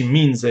think what she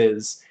means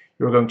is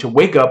you're going to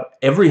wake up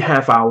every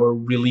half hour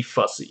really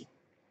fussy.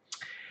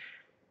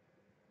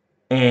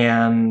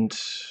 And,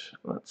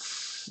 let's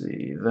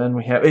see, then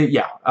we have,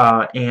 yeah,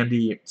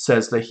 Andy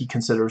says that he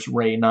considers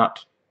Ray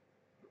not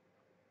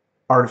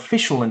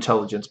artificial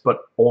intelligence,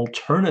 but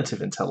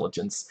alternative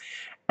intelligence.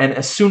 And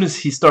as soon as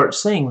he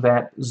starts saying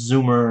that,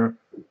 Zoomer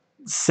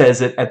says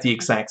it at the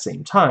exact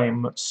same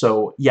time.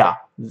 So, yeah,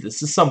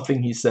 this is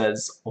something he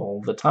says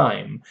all the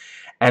time.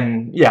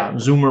 And, yeah,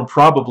 Zoomer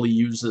probably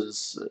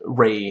uses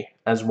Ray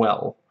as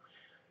well.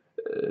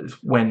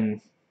 When,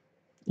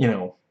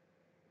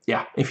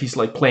 yeah, if he's,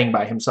 like, playing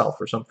by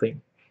himself or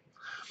something.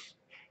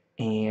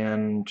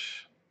 And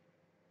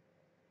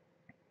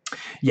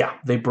yeah,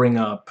 they bring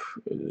up,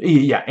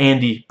 yeah,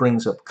 Andy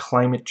brings up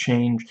climate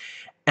change,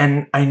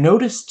 and I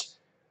noticed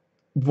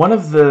one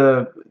of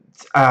the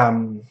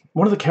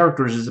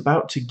characters is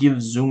about to give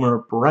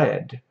Zoomer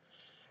bread,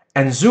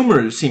 and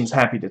Zoomer seems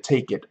happy to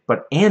take it,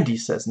 but Andy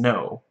says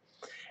no,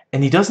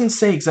 and he doesn't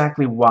say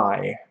exactly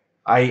why.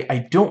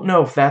 I don't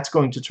know if that's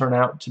going to turn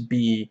out to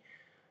be,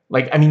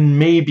 like, I mean,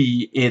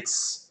 maybe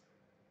it's,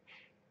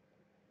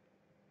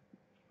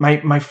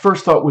 my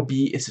first thought would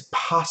be, is it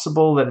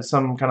possible that it's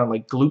some kind of,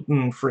 like,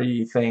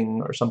 gluten-free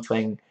thing or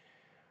something?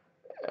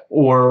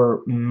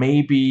 Or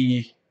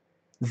maybe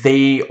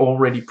they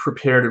already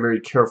prepared a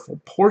very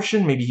careful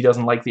portion. Maybe he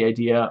doesn't like the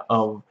idea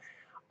of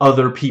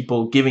other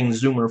people giving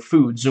Zoomer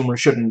food. Zoomer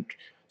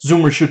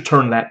should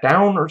turn that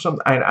down or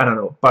something. I don't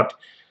know. But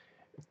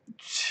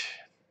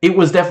it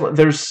was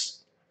definitely,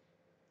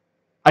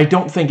 I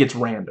don't think it's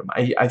random.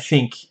 I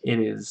think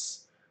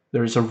there's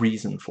a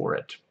reason for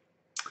it.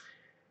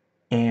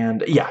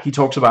 And yeah, he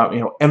talks about,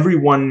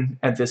 everyone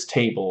at this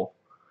table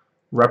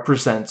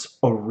represents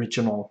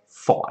original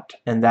thought,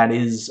 and that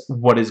is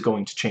what is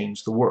going to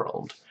change the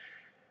world.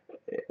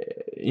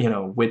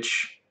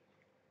 Which,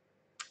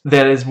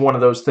 that is one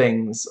of those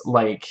things,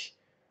 like,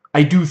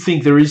 I do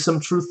think there is some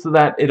truth to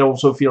that. It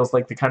also feels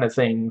like the kind of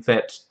thing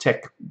that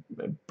tech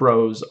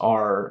bros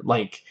are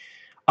like,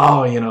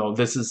 oh,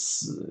 this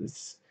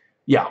is,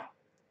 yeah,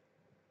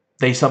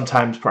 they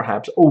sometimes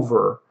perhaps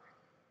over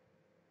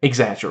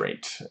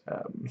exaggerate,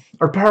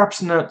 or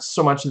perhaps not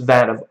so much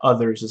that of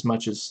others as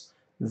much as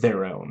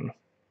their own.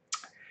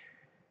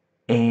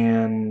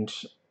 And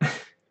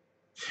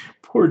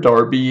poor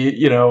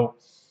Darby,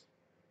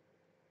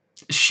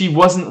 she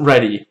wasn't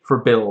ready for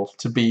Bill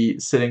to be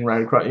sitting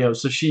right across,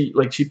 so she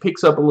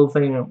picks up a little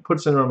thing and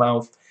puts it in her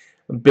mouth,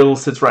 and Bill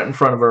sits right in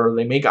front of her,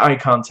 they make eye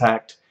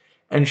contact,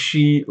 and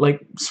she, like,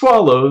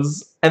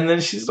 swallows, and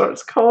then she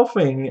starts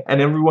coughing,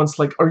 and everyone's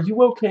like, are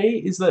you okay?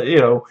 Is that,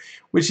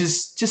 which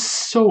is just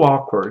so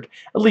awkward.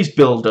 At least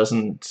Bill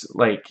doesn't,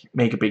 like,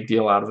 make a big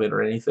deal out of it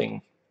or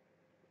anything.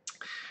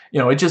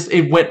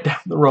 It went down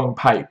the wrong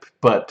pipe,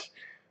 but,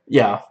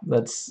 yeah,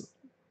 let's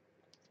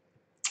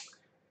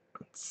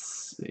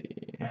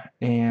see,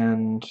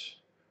 and,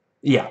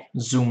 yeah,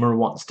 Zoomer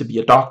wants to be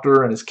a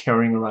doctor and is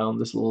carrying around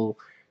this little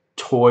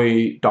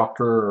toy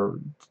doctor,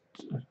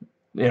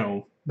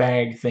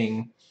 bag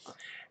thing,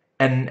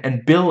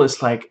 and Bill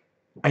is like,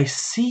 I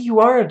see you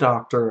are a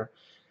doctor.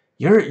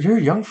 You're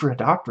young for a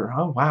doctor.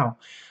 Oh, wow.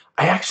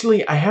 I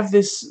have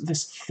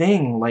this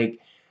thing, like,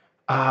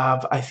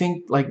 I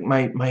think, like,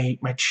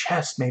 my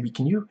chest, maybe.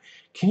 Can you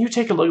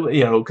take a look,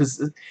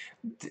 because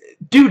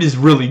dude is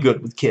really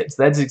good with kids.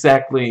 That's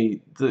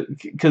exactly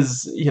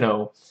because,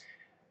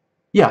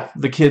 yeah,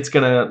 the kid's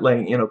gonna,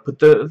 like, put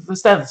the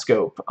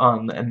stethoscope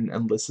on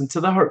and listen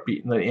to the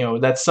heartbeat.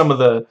 And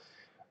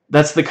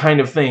that's the kind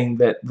of thing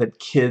that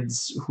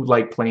kids who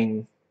like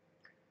playing,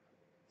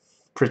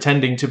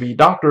 pretending to be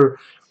doctor,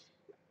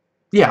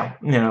 yeah,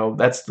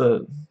 that's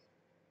the,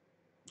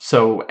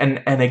 so,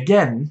 and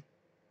again,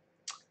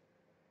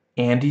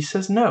 Andy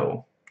says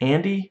no.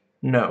 Andy,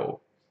 no.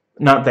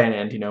 not that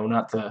end, you know,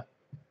 not the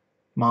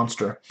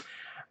monster.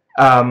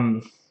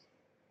 Um,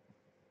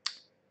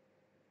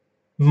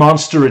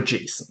 monster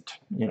adjacent,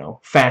 you know,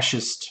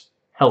 fascist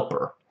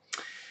helper.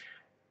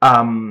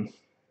 Um,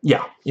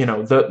 yeah, you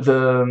know,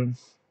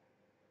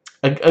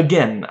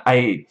 again,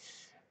 I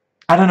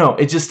don't know,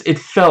 it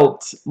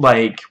felt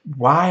like,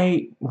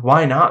 why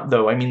not,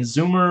 though? I mean,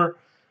 Zoomer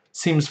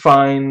seems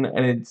fine,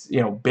 and it's,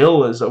 you know,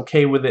 Bill is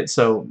okay with it,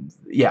 so,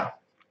 yeah.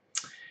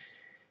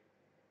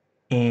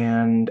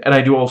 And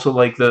I do also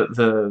like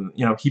you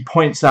know, he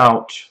points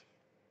out,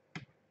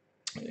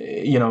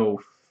 you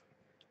know,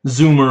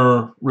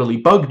 Zoomer really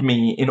bugged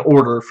me in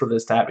order for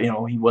this to happen. You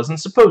know, he wasn't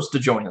supposed to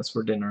join us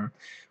for dinner,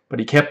 but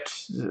he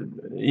kept,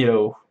 you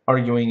know,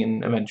 arguing,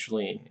 and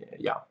eventually,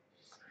 yeah.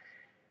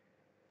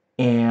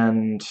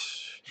 And,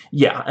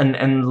 yeah,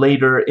 and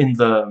later in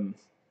the,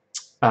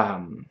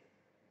 um,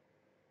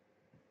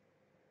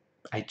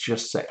 I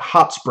just said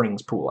Hot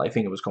Springs Pool, I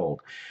think it was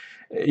called.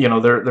 You know,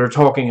 they're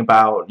talking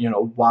about, you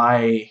know,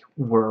 why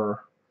was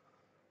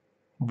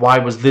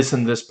this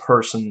and this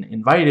person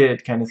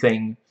invited, kind of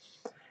thing.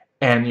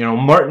 And, you know,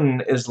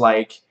 Martin is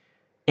like,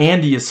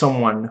 Andy is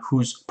someone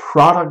whose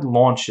product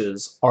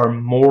launches are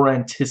more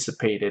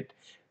anticipated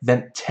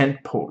than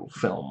tentpole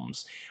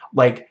films.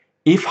 Like,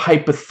 if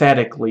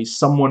hypothetically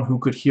someone who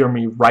could hear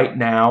me right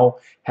now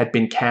had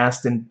been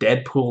cast in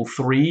Deadpool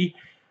 3,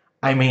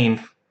 I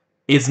mean,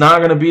 it's not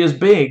going to be as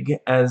big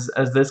as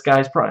this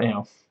guy's product, you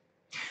know.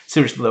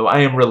 Seriously, though, I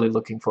am really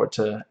looking forward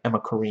to Emma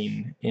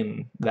Corrin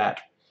in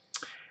that.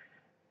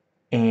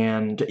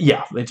 And,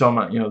 yeah, they talk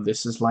about, you know,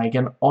 this is like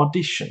an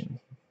audition.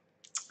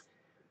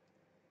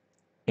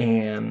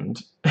 And,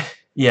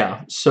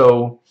 yeah,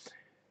 so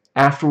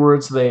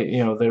afterwards, they,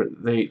 you know,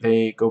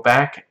 they go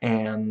back,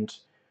 and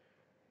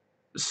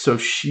so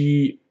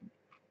she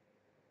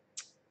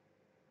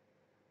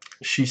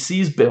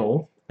sees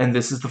Bill, and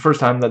this is the first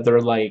time that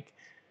they're, like,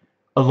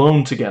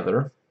 alone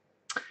together,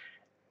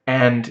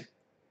 and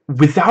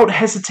without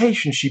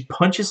hesitation, she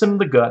punches him in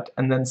the gut,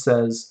 and then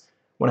says,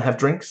 "Want to have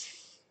drinks?"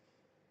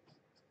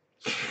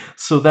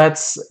 So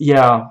that's,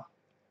 yeah,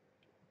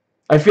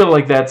 I feel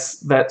like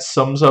that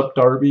sums up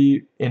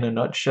Darby in a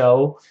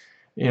nutshell.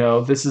 You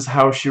know, this is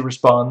how she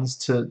responds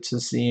to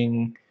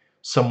seeing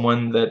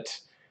someone that,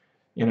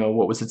 you know,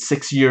 what was it,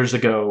 6 years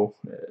ago,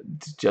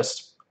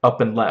 just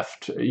up and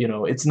left. You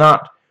know, it's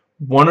not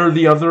one or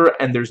the other,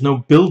 and there's no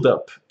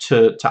build-up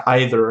to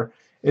either.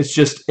 It's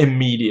just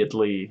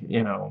immediately,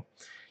 you know,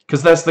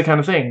 because that's the kind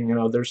of thing, you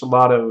know, there's a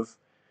lot of,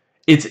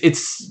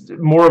 it's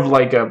more of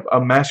like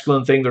a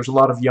masculine thing. There's a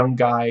lot of young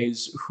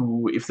guys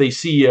who, if they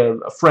see a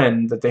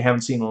friend that they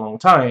haven't seen in a long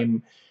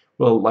time,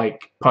 will,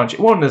 like, punch. It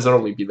won't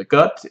necessarily be the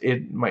gut.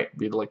 It might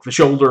be, like, the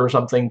shoulder or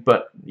something,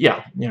 but,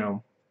 yeah, you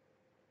know.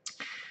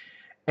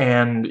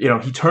 And, you know,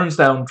 he turns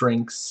down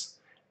drinks,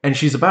 and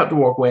she's about to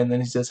walk away, and then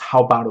he says,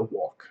 "How about a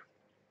walk?"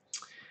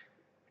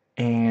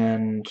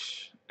 And,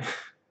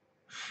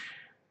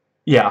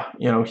 yeah,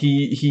 you know,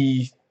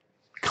 he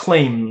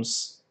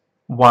claims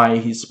why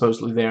he's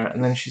supposedly there,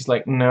 and then she's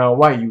like, "No,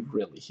 why are you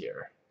really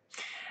here?"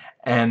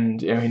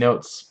 And, you know, he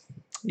notes,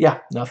 yeah,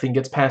 nothing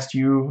gets past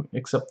you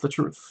except the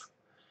truth.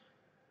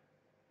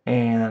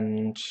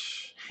 And,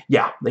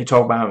 yeah, they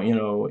talk about, you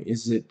know,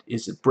 is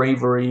it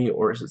bravery,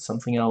 or is it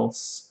something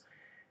else?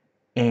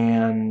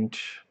 And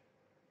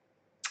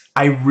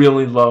I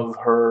really love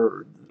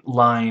her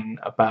line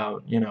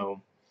about, you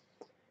know,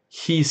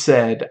 he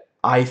said,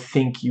 "I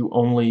think you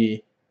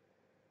only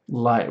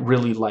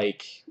really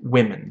like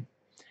women."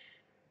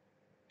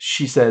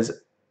 She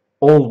says,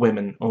 "All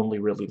women only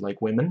really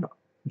like women,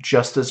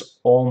 just as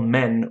all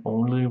men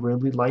only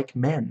really like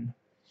men."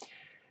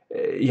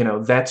 You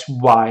know, that's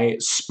why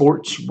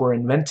sports were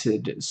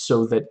invented,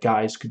 so that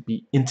guys could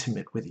be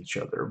intimate with each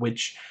other,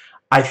 which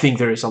I think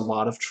there is a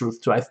lot of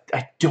truth to.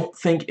 I don't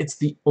think it's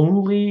the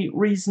only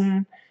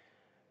reason.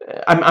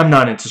 I'm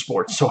not into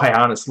sports, so I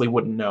honestly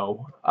wouldn't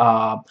know.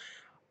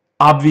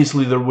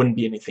 Obviously, there wouldn't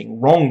be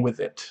anything wrong with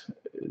it.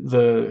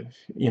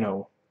 You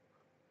know,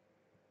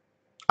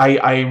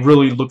 I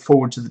really look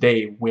forward to the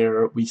day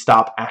where we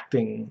stop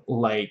acting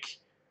like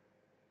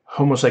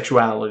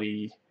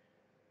homosexuality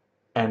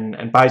and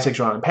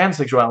bisexuality and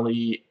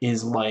pansexuality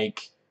is,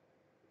 like,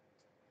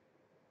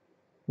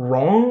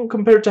 wrong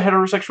compared to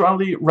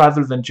heterosexuality,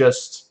 rather than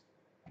just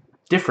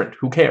different.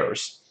 Who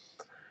cares?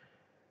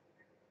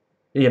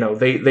 You know,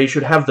 they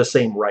should have the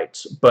same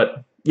rights.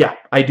 But, yeah,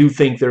 I do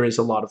think there is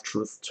a lot of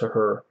truth to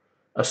her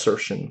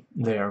assertion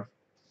there.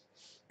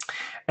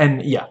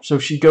 And, yeah, so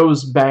she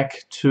goes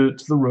back to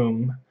the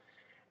room,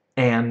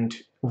 and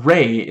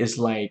Ray is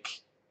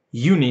like,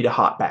 "You need a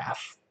hot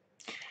bath."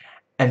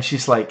 And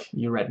she's like,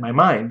 "You read my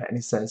mind." And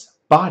he says,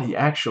 "Body,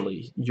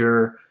 actually,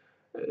 your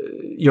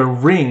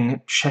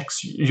ring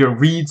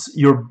reads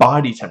your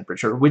body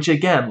temperature," which,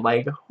 again,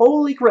 like,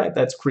 holy crap,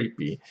 that's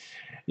creepy,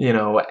 you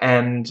know.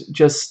 And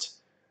just,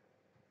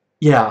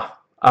 yeah,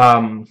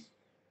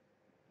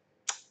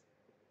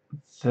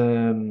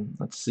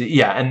 let's see,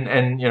 yeah,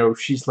 and you know,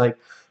 she's like,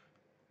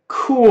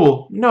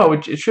 "Cool, no,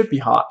 it should be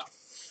hot."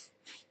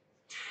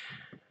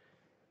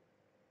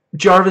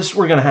 Jarvis,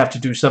 we're gonna have to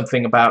do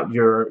something about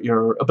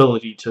your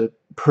ability to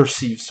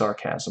perceive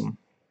sarcasm.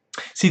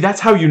 See,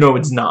 that's how you know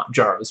it's not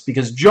Jarvis,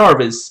 because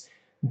Jarvis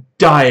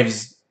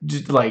dives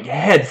like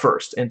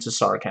headfirst into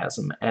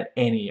sarcasm at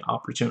any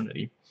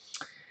opportunity.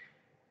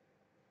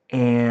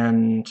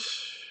 And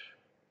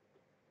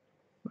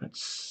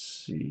let's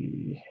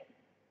see.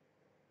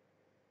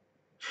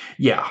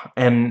 Yeah,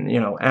 and you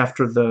know,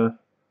 after the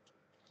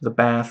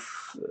bath,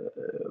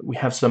 we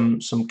have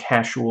some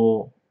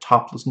casual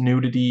topless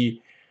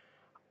nudity.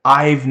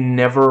 I've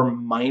never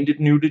minded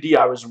nudity.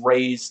 I was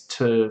raised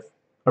to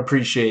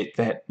appreciate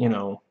that, you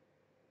know,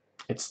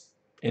 it's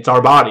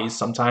our bodies.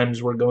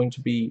 Sometimes we're going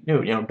to be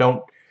nude. You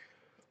know,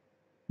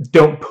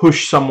 don't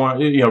push someone,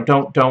 you know,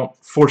 don't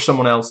force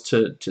someone else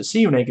to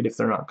see you naked if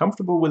they're not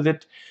comfortable with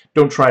it.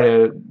 Don't try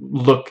to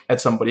look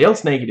at somebody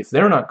else naked if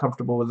they're not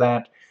comfortable with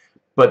that.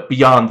 But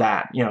beyond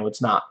that, you know,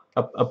 it's not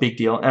a big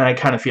deal. And I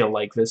kind of feel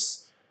like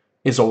this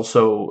is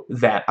also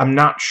that. I'm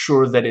not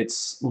sure that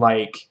it's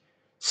like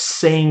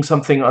saying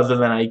something other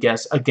than, I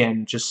guess,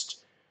 again,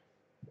 just,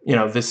 you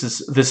know, this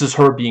is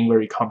her being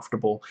very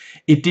comfortable.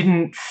 It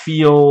didn't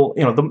feel,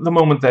 you know, the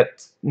moment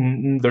that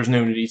there's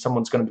nudity,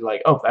 someone's going to be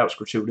like, oh, that was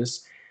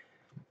gratuitous.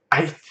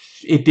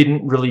 It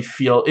didn't really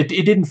feel, it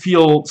didn't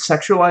feel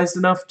sexualized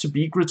enough to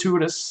be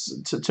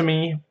gratuitous to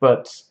me,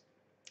 but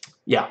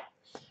yeah.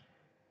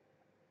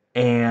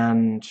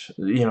 And,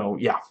 you know,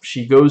 yeah,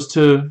 she goes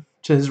to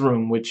his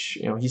room, which,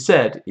 you know, he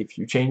said, if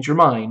you change your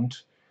mind,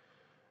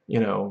 you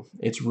know,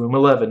 it's room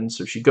 11.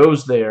 So she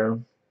goes there,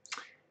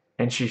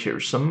 and she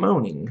hears some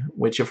moaning,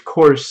 which of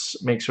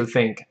course makes her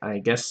think, I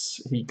guess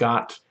he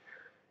got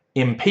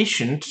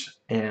impatient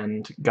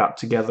and got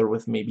together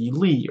with maybe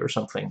Lee or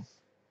something.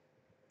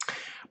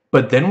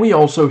 But then we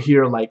also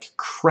hear, like,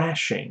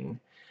 crashing,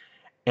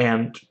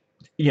 and,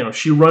 you know,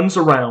 she runs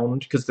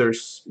around, because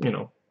there's, you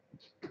know,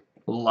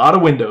 a lot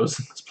of windows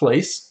in this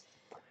place,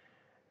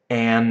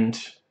 and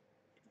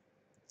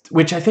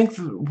which I think,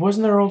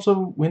 wasn't there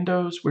also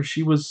windows where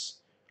she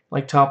was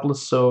like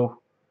topless? So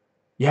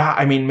yeah,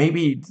 I mean,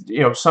 maybe,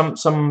 you know,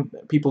 some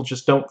people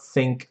just don't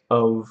think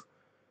of,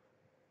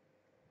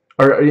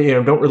 or, you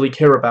know, don't really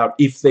care about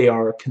if they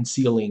are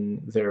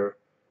concealing their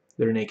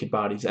naked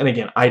bodies. And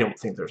again, I don't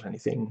think there's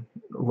anything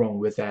wrong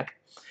with that.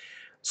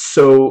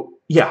 So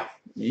yeah,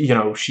 you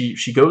know,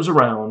 she goes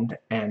around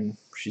and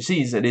she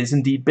sees it is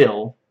indeed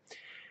Bill,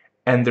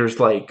 and there's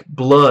like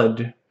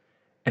blood,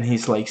 and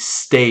he's like,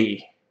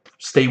 stay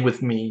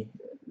with me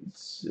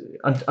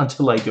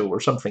until I go, or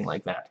something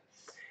like that.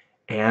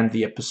 And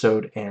the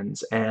episode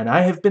ends, and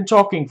I have been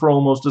talking for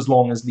almost as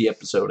long as the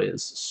episode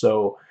is,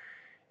 so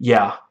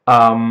yeah,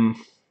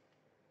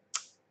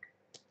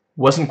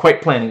 wasn't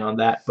quite planning on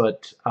that,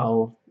 but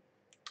I'll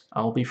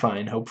be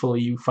fine.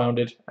 Hopefully you found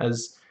it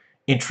as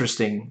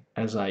interesting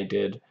as I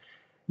did.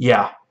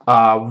 Yeah,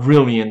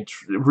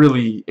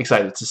 really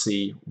excited to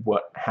see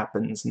what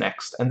happens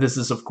next. And this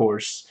is, of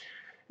course,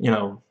 you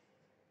know,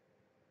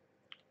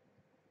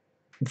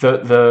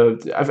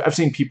 I've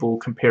seen people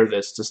compare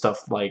this to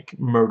stuff like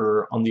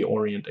Murder on the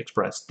Orient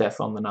Express, Death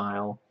on the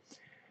Nile,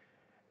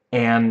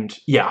 and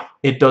yeah,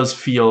 it does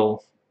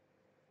feel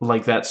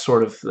like that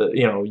sort of,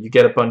 you know, you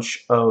get a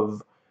bunch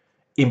of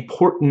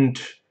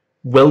important,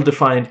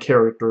 well-defined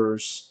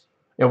characters,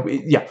 you know,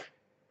 yeah,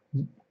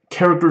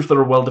 characters that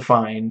are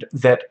well-defined,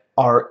 that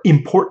are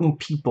important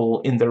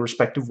people in their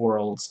respective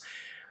worlds,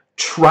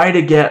 try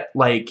to get,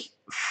 like,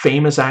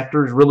 famous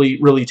actors,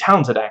 really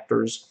talented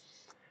actors,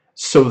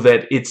 so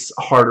that it's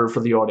harder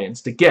for the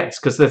audience to guess.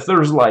 Because if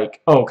there's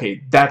like, oh,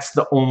 okay, that's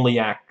the only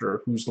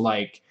actor who's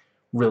like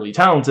really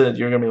talented,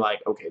 you're gonna be like,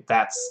 okay,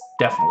 that's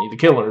definitely the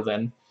killer.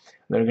 Then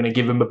they're gonna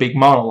give him a big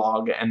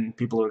monologue, and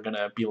people are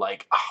gonna be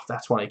like, oh,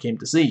 that's what I came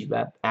to see,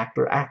 that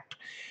actor act.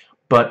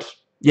 But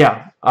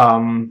yeah,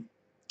 I'm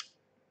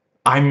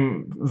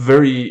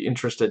very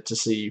interested to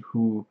see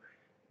who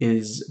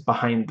is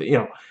behind the, you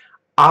know,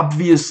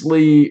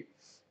 obviously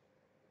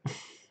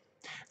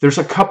there's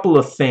a couple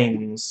of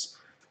things.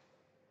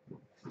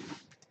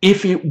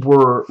 If it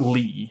were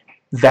Lee,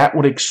 that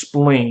would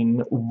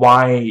explain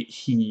why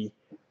he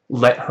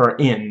let her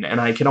in, and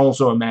I can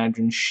also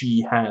imagine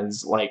she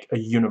has, like, a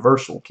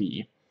universal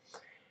key.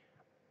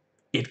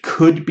 It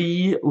could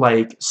be,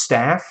 like,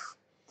 Staff,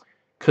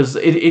 because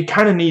it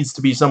kind of needs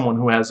to be someone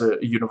who has a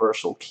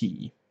universal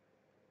key.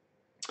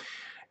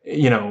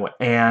 You know,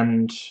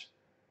 and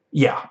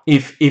yeah,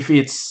 if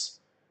it's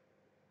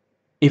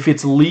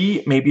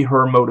Lee, maybe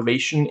her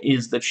motivation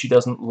is that she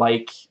doesn't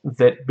like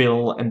that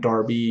Bill and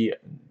Darby,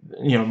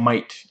 you know,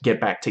 might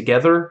get back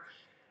together.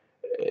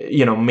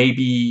 You know,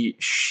 maybe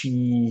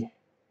she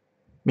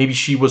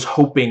was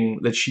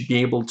hoping that she'd be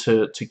able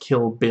to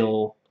kill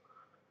Bill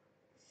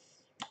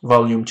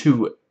Volume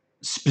 2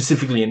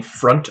 specifically in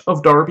front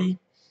of Darby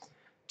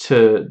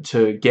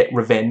to get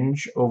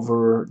revenge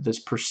over this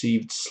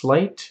perceived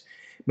slight.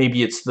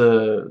 Maybe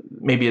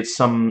it's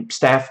some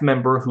staff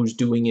member who's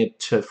doing it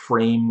to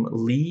frame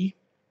Lee.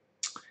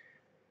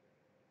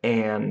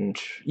 And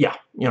yeah,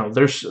 you know,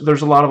 there's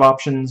a lot of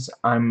options.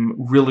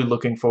 I'm really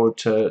looking forward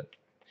to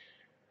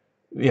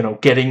you know,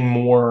 getting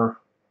more,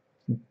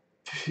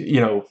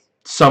 you know,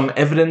 some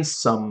evidence,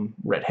 some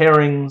red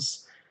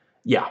herrings.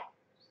 Yeah.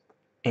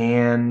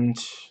 And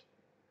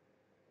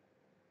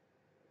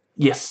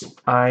yes,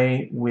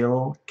 I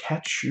will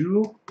catch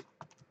you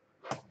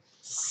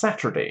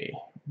Saturday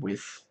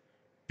with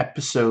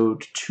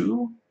episode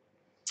 2.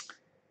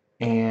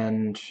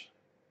 And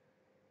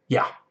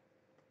yeah,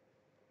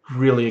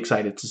 really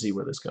excited to see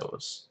where this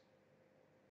goes.